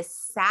 She is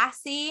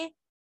sassy.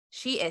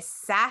 She is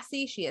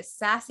sassy. She is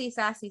sassy,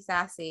 sassy,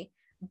 sassy.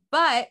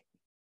 But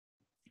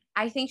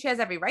I think she has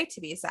every right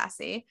to be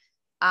sassy.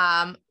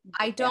 I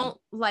don't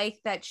like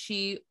that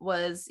she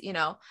was,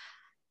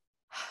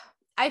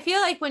 I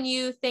feel like when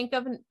you think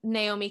of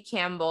Naomi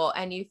Campbell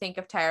and you think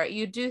of Tyra,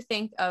 you do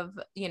think of,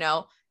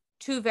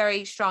 two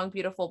very strong,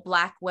 beautiful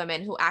Black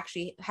women who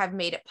actually have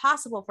made it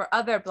possible for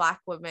other Black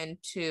women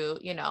to,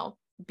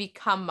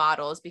 become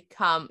models,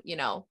 become,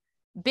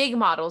 big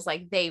models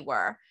like they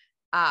were.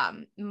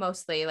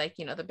 Mostly like,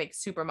 the big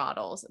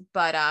supermodels.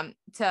 But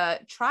to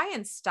try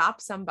and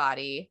stop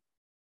somebody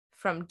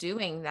from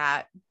doing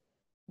that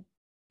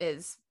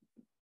is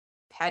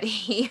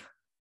petty.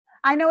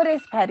 I know it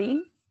is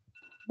petty,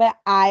 but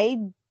I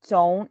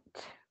don't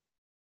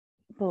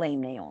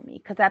blame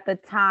Naomi because at the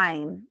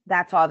time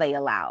that's all they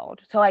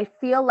allowed. So I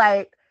feel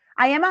like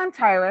I am on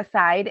Tyra's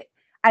side.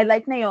 I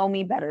like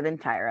Naomi better than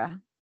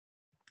Tyra.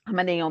 I'm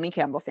a Naomi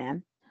Campbell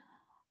fan.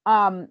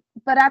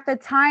 But at the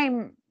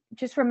time,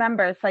 just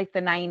remember it's like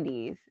the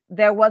 90s.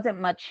 There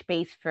wasn't much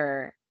space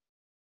for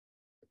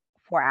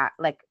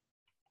like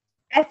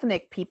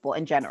ethnic people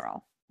in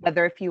general.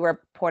 Whether if you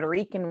were Puerto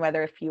Rican,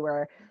 whether if you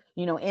were,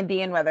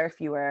 Indian, whether if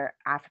you were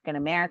African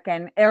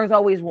American, there was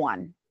always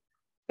one.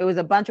 It was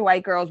a bunch of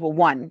white girls with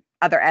one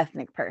other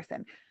ethnic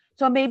person.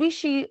 So maybe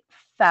she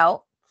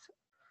felt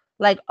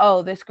like,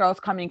 oh, this girl's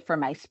coming for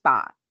my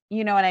spot.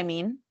 You know what I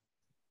mean?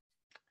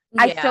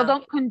 Yeah. I still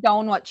don't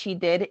condone what she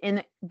did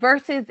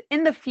versus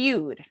in the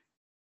feud.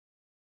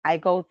 I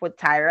go with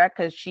Tyra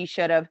because she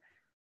should have,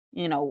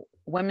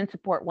 women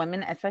support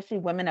women, especially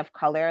women of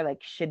color,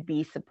 like should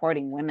be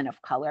supporting women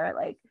of color.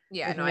 Like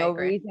there's no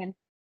reason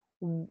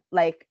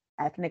like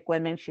ethnic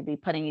women should be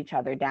putting each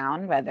other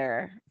down,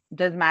 whether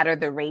doesn't matter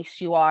the race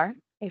you are.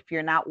 If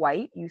you're not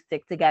white, you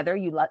stick together,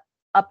 you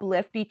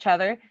uplift each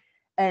other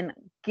and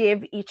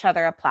give each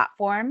other a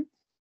platform.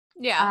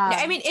 Yeah.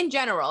 I mean, in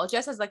general,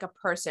 just as like a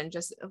person,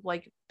 just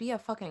like be a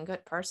fucking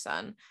good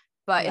person.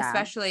 But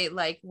especially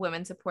like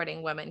women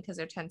supporting women, because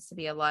there tends to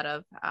be a lot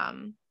of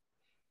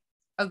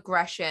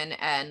aggression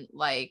and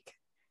like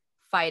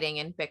fighting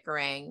and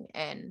bickering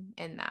and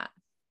in that.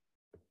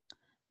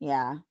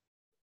 Yeah.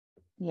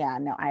 Yeah,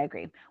 no, I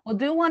agree. We'll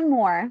do one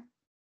more.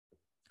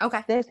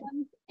 Okay. This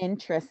one's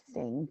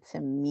interesting to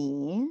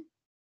me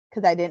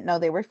because I didn't know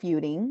they were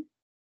feuding.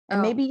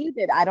 And maybe you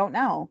did. I don't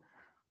know.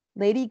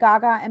 Lady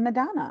Gaga and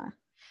Madonna.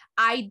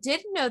 I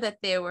didn't know that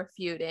they were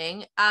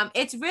feuding.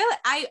 It's really,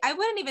 I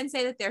wouldn't even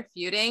say that they're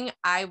feuding.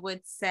 I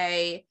would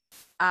say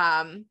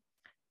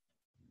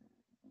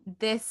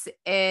this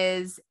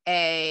is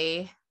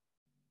I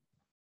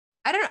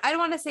don't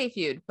want to say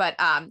feud, but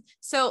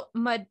so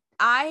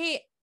I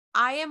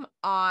am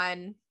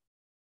on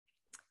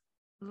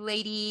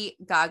Lady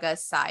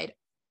Gaga's side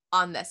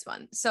on this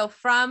one. So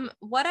from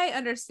what I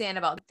understand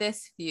about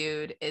this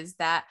feud is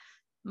that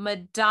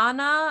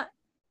Madonna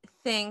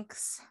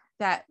thinks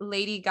that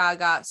Lady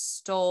Gaga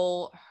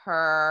stole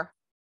her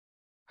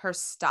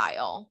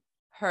style,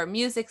 her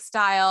music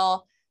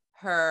style,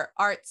 her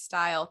art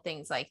style,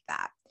 things like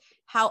that.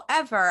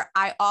 However,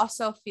 I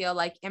also feel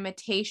like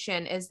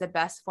imitation is the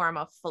best form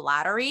of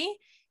flattery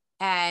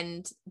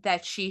and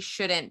that she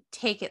shouldn't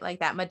take it like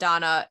that.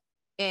 Madonna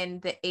in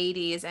the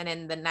 80s and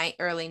in the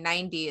early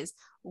 90s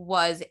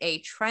was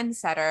a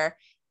trendsetter.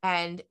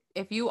 And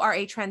if you are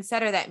a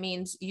trendsetter, that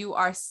means you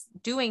are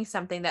doing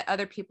something that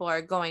other people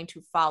are going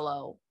to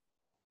follow,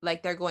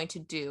 like they're going to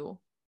do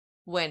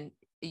when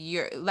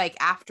you're like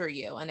after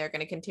you, and they're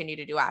going to continue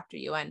to do after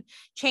you and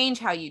change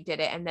how you did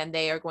it. And then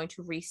they are going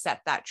to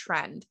reset that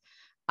trend.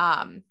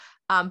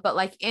 But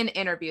like in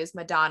interviews,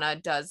 Madonna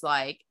does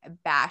like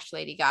bash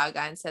Lady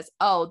Gaga and says,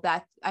 oh,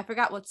 that I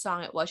forgot what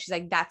song it was. She's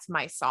like, that's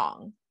my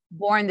song.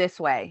 Born This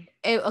Way.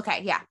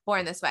 Okay. Yeah.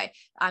 Born This Way.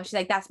 She's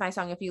like, that's my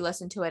song. If you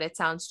listen to it, it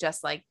sounds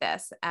just like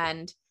this.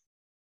 And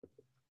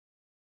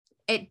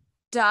it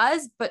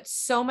does, but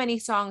so many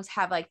songs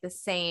have like the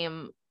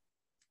same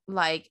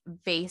like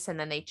base and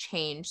then they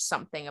change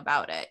something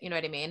about it. You know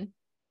what I mean?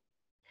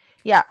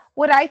 Yeah.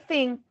 What I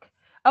think,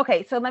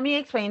 okay, so let me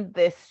explain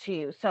this to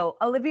you. So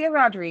Olivia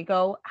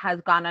Rodrigo has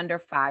gone under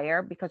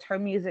fire because her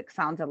music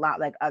sounds a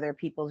lot like other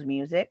people's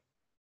music.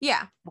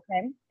 Yeah.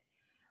 Okay.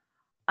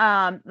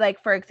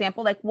 Like for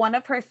example, like one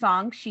of her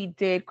songs, she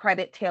did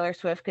credit Taylor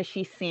Swift because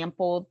she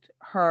sampled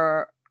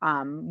her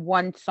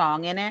one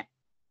song in it,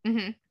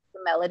 the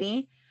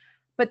melody.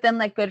 But then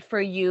like Good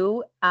For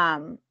You,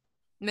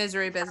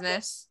 Misery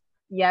Business.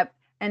 Yep.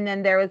 And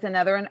then there was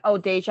another one, oh,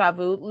 Deja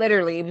Vu.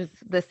 Literally, it was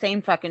the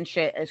same fucking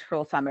shit as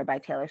Cruel Summer by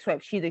Taylor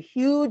Swift. She's a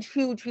huge,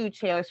 huge, huge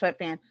Taylor Swift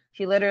fan.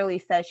 She literally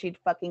says she'd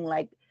fucking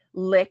like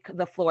lick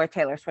the floor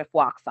Taylor Swift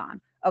walks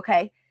on.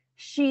 Okay.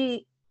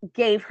 She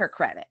gave her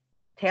credit.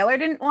 Taylor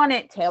didn't want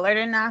it. Taylor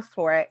didn't ask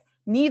for it.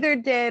 Neither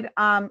did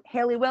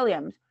Hayley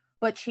Williams,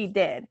 but she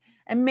did.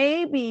 And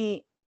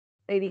maybe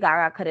Lady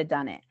Gaga could have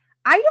done it.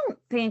 I don't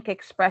think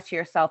Express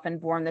Yourself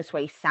and Born This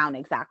Way sound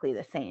exactly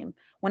the same.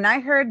 When I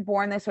heard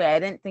Born This Way, I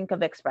didn't think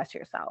of Express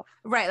Yourself.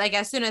 Right. Like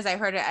as soon as I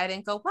heard it, I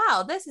didn't go,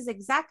 wow, this is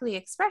exactly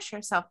Express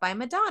Yourself by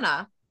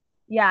Madonna.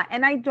 Yeah.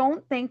 And I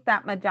don't think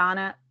that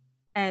Madonna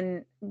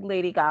and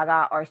Lady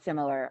Gaga are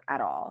similar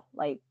at all.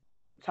 Like,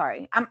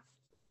 sorry.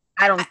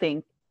 I don't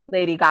think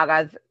Lady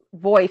Gaga's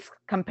voice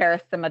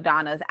compares to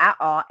Madonna's at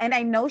all. And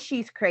I know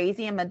she's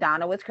crazy and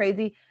Madonna was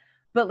crazy,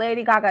 but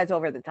Lady Gaga is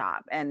over the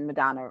top and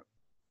Madonna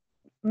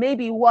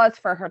maybe was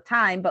for her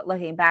time, but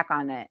looking back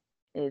on it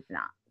is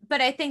not. But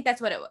I think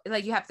that's what it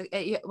like. You have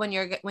to when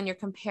you're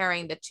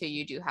comparing the two,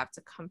 you do have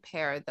to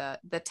compare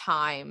the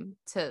time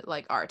to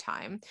like our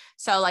time.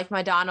 So like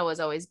Madonna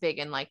was always big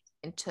in like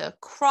into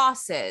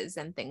crosses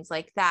and things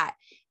like that,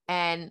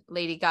 and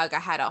Lady Gaga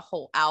had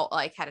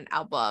had an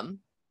album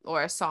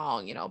or a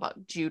song, you know,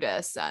 about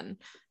Judas and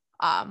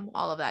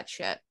all of that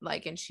shit.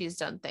 Like, and she's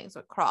done things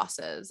with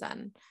crosses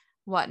and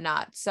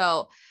whatnot.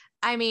 So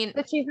I mean,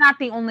 but she's not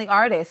the only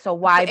artist, so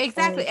why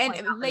exactly?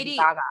 And Lady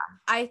Gaga,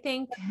 I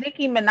think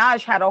Nicki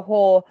Minaj had a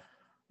whole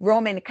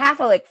Roman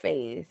Catholic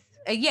phase.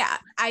 Yeah,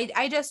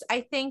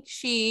 I think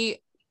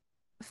she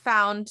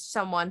found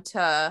someone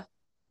to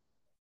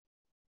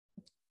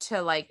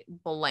like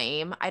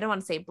blame. I don't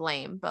want to say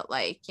blame, but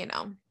like, you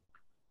know,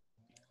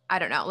 I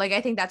don't know. Like, I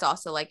think that's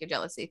also like a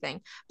jealousy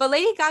thing. But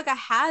Lady Gaga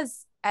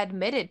has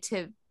admitted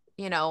to,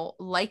 you know,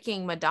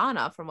 liking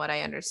Madonna, from what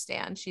I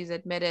understand. She's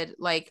admitted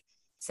like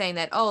saying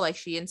that, oh, like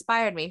she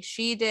inspired me.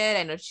 She did.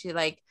 I know she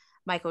like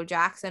Michael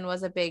Jackson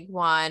was a big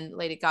one.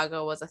 Lady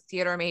Gaga was a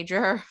theater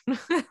major.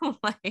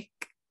 Like,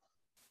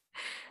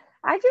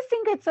 I just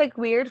think it's like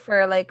weird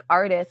for like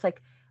artists.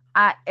 Like,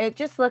 it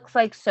just looks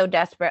like so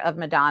desperate of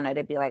Madonna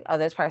to be like, oh,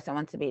 this person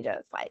wants to be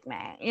just like me.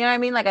 You know what I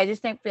mean? Like, I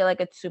just don't feel like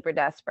it's super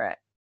desperate.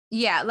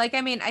 Yeah, like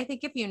I mean, I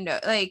think if you know,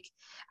 like,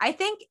 I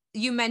think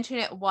you mention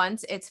it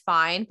once, it's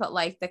fine, but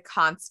like the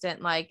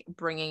constant like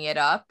bringing it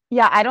up.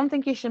 Yeah, I don't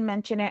think you should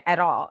mention it at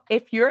all.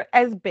 If you're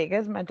as big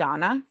as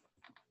Madonna,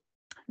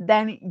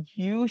 then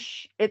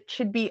it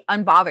should be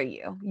unbother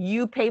you.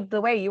 You paved the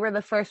way. You were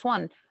the first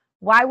one.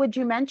 Why would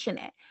you mention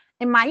it?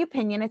 In my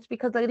opinion, it's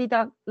because Lady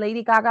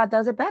Gaga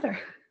does it better.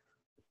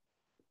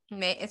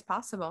 It's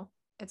possible.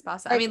 It's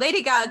possible. Like, I mean,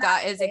 Lady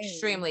Gaga is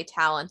extremely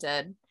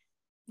talented.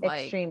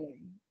 Like, extremely.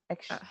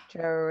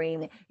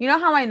 You know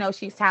how I know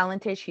she's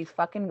talented? She's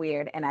fucking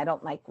weird, and I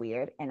don't like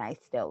weird, and I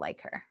still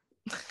like her.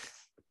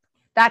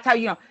 That's how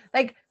you know.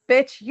 Like,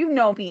 bitch, you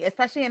know me,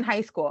 especially in high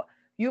school.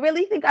 You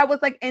really think I was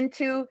like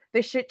into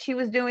the shit she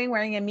was doing,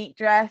 wearing a meat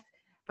dress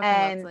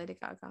and Lady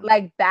Gaga.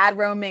 Like Bad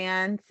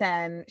Romance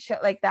and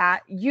shit like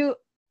that?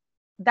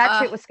 That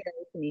shit was scary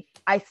to me.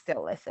 I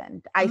still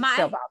listened. I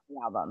still bought the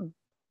album.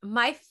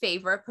 My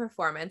favorite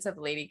performance of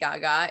Lady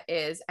Gaga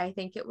is, I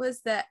think it was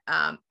the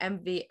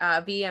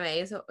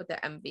VMAs, the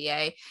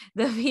MVA,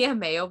 the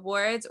VMA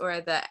Awards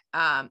or the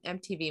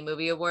MTV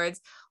Movie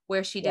Awards,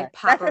 where she did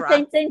Paparazzi. That's the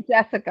same thing,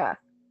 Jessica.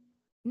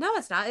 No,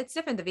 it's not. It's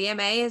different. The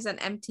VMA is an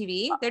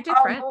MTV. They're Oh,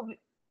 different.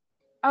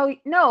 oh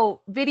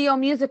no, Video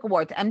Music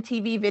Awards,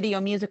 MTV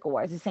Video Music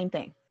Awards, the same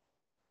thing.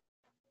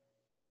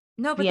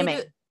 No, but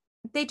VMA.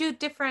 they do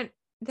different.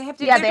 They have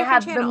Yeah, they're they different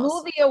have the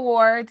channels. movie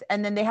awards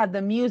and then they have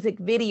the music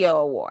video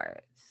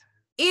awards.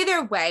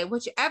 Either way,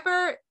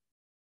 whichever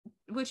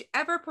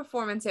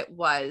performance it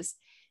was,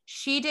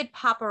 she did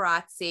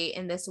paparazzi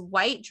in this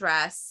white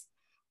dress,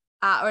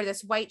 or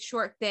this white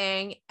short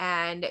thing,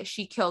 and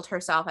she killed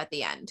herself at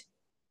the end,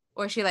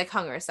 or she like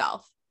hung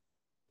herself.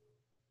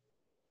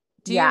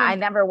 Do you Yeah, I remember?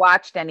 never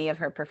watched any of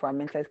her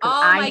performances because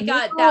Oh I my knew.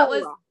 god,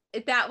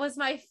 that was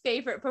my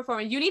favorite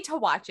performance. You need to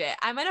watch it.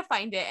 I'm gonna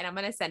find it and I'm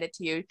gonna send it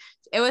to you.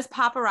 It was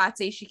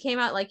paparazzi. She came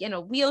out like in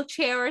a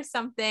wheelchair or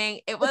something.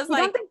 It But was you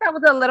don't like, think that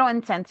was a little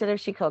insensitive?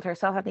 She killed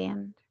herself at the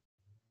end.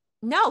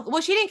 no,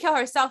 well, she didn't kill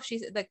herself.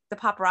 She's the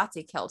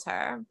paparazzi killed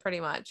her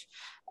pretty much.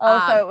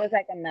 Oh, so it was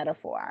like a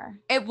metaphor.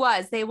 It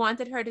was. They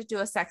wanted her to do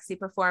a sexy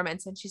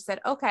performance, and she said,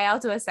 "Okay, I'll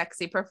do a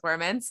sexy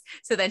performance."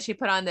 So then she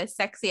put on this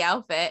sexy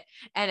outfit,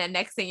 and then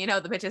next thing you know,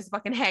 the bitch is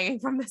fucking hanging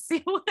from the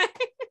ceiling,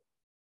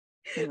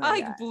 Oh my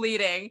like God.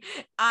 bleeding.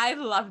 I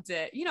loved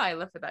it. You know, I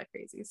live for that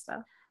crazy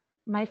stuff.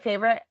 My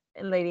favorite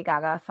Lady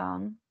Gaga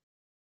song.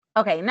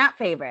 Okay, not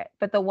favorite,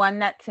 but the one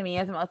that to me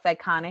is most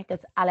iconic is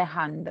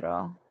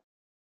Alejandro.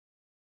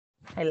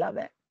 I love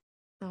it.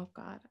 Oh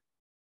God,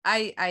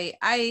 I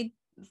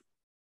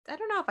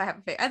don't know if I have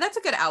a favorite. That's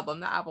a good album.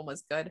 The album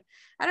was good.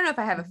 I don't know if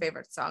I have a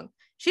favorite song.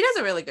 She does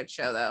a really good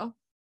show though.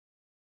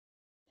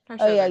 Her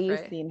Oh shows yeah, are you've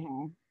great. seen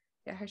her.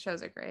 Yeah, her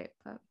shows are great.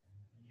 But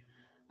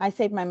I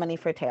saved my money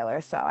for Taylor,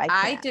 so I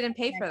I can't. didn't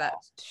pay for that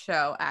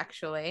show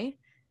actually.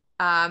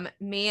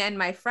 Me and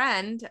my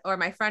friend, or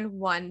my friend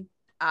won.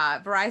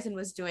 Verizon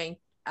was doing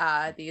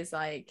these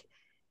like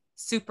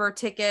super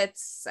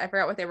tickets. I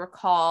forgot what they were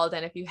called,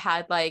 and if you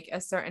had like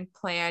a certain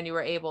plan, you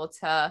were able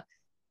to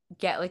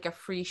get like a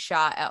free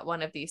shot at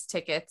one of these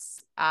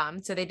tickets.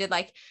 So they did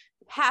like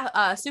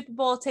Super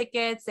Bowl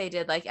tickets, they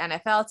did like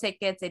NFL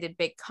tickets, they did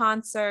big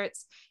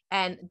concerts,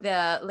 and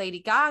the Lady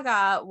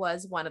Gaga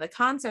was one of the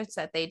concerts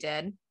that they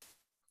did,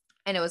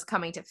 and it was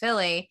coming to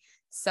Philly.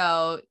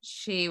 So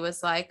she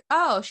was like,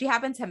 oh, she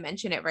happened to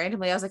mention it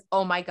randomly. I was like,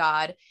 oh my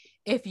God,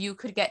 if you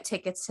could get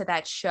tickets to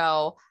that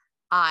show,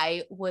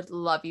 I would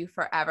love you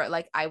forever.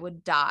 Like, I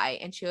would die.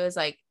 And she was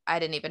like, I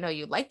didn't even know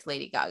you liked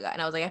Lady Gaga.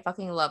 And I was like, I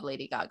fucking love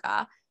Lady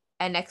Gaga.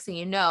 And next thing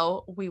you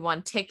know, we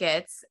won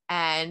tickets,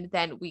 and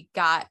then we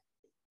got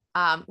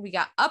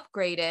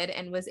upgraded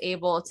and was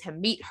able to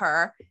meet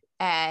her.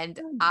 And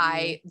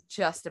I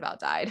just about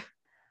died.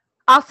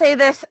 I'll say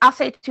this. I'll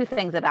say two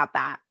things about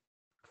that.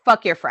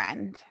 Fuck your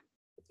friend.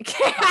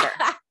 Fuck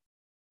her.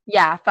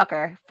 Yeah, fuck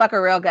her. Fuck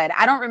her real good.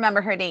 I don't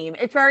remember her name.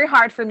 It's very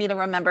hard for me to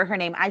remember her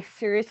name. I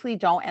seriously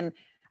don't. And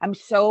I'm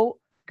so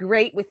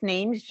great with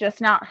names, just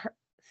not her,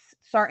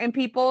 certain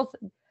people's.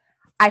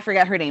 I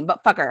forget her name,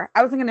 but fuck her.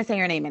 I wasn't going to say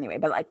her name anyway,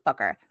 but like, fuck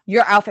her.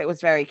 Your outfit was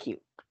very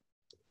cute.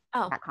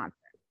 Oh, That concert.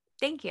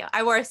 thank you.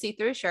 I wore a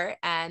see-through shirt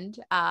and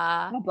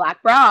A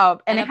black bra.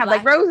 And it had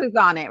like roses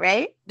on it,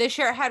 right? The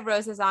shirt had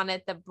roses on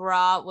it. The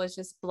bra was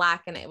just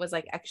black and it was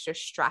like extra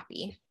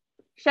strappy.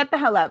 Shut the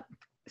hell up.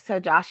 So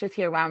Josh is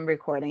here while I'm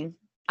recording.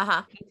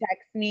 Uh-huh. He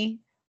texted me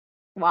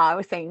while I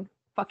was saying,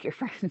 fuck your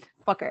friend.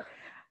 Fuck her.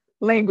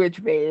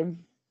 Language, babe.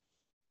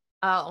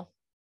 Oh.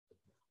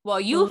 Well,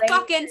 you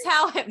fucking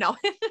tell him. No.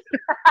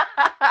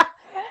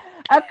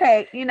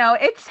 Okay,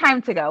 it's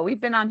time to go. We've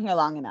been on here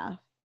long enough.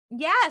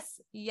 Yes.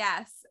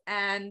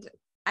 And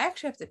I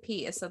actually have to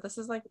pee, so this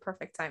is like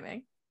perfect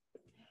timing.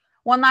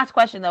 One last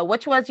question though.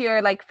 Which was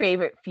your like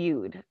favorite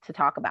feud to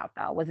talk about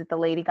though? Was it the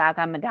Lady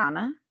Gaga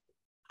Madonna?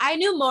 I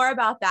knew more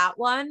about that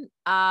one.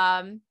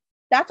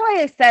 That's why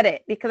I said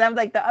it, because I was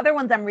like, the other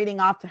ones I'm reading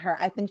off to her,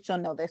 I think she'll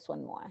know this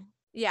one more.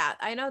 Yeah,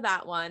 I know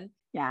that one.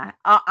 Yeah.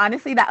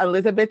 Honestly, that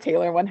Elizabeth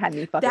Taylor one had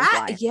me fucking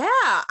flying.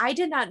 Yeah, I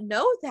did not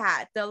know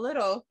that. The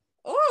little,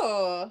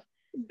 oh,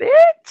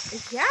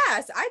 bitch.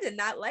 Yes, I did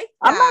not like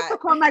that. I'm about to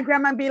call my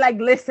grandma and be like,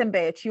 listen,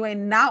 bitch, you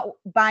ain't not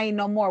buying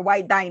no more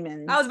white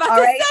diamonds. I was about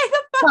to say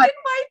the fucking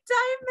white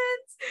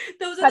diamonds.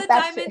 Those are the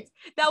diamonds.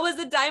 That was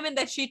the diamond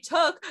that she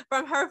took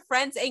from her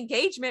friend's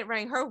engagement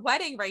ring, her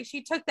wedding ring.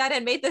 She took that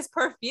and made this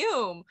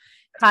perfume.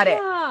 Cut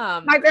it.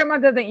 My grandma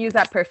doesn't use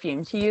that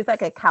perfume. She used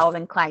like a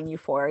Calvin Klein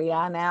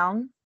Euphoria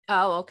now.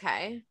 Oh,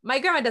 okay. My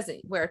grandma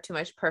doesn't wear too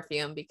much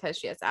perfume because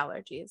she has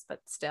allergies, but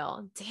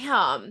still,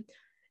 damn.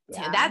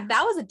 Yeah.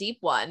 That was a deep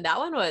one. That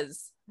one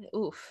was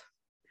oof.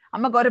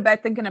 I'm gonna go to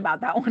bed thinking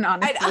about that one,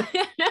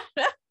 honestly.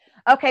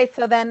 Okay,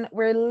 so then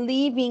we're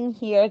leaving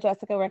here.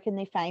 Jessica, where can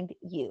they find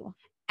you?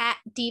 At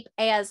Deep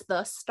as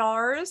the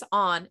Stars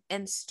on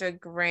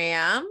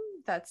Instagram.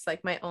 That's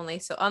like my only,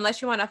 so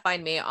unless you want to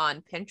find me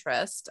on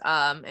Pinterest,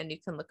 and you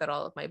can look at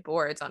all of my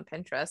boards on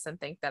Pinterest and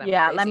think that I'm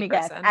a crazy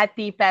guess. At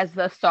Deep as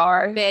the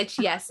Stars. Bitch,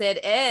 yes,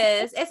 it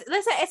is.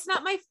 Listen, it's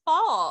not my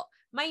fault.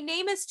 My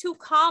name is too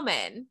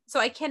common, so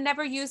I can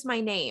never use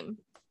my name.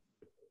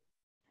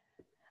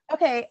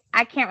 Okay,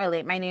 I can't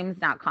relate. My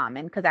name's not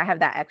common because I have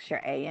that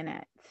extra A in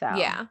it. So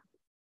yeah.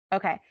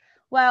 Okay.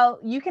 Well,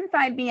 you can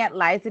find me at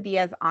Liza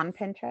Diaz on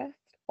Pinterest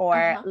or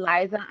Uh-huh.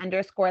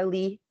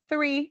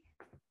 Liza_Lee3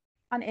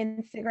 on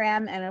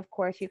Instagram. And of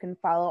course, you can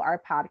follow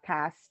our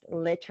podcast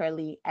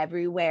literally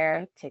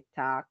everywhere: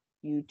 TikTok,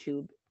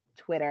 YouTube,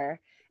 Twitter,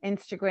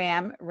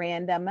 Instagram,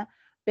 random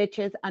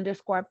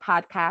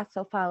bitches_podcast.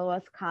 So follow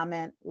us,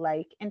 comment,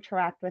 like,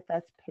 interact with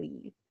us,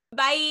 please.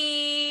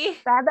 Bye.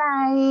 Bye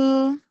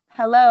bye.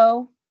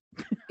 Hello.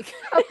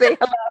 I'll say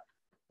hello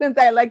since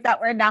I like that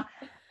word now.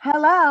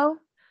 Hello.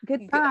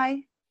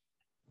 Goodbye.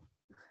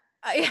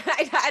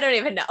 I don't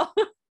even know.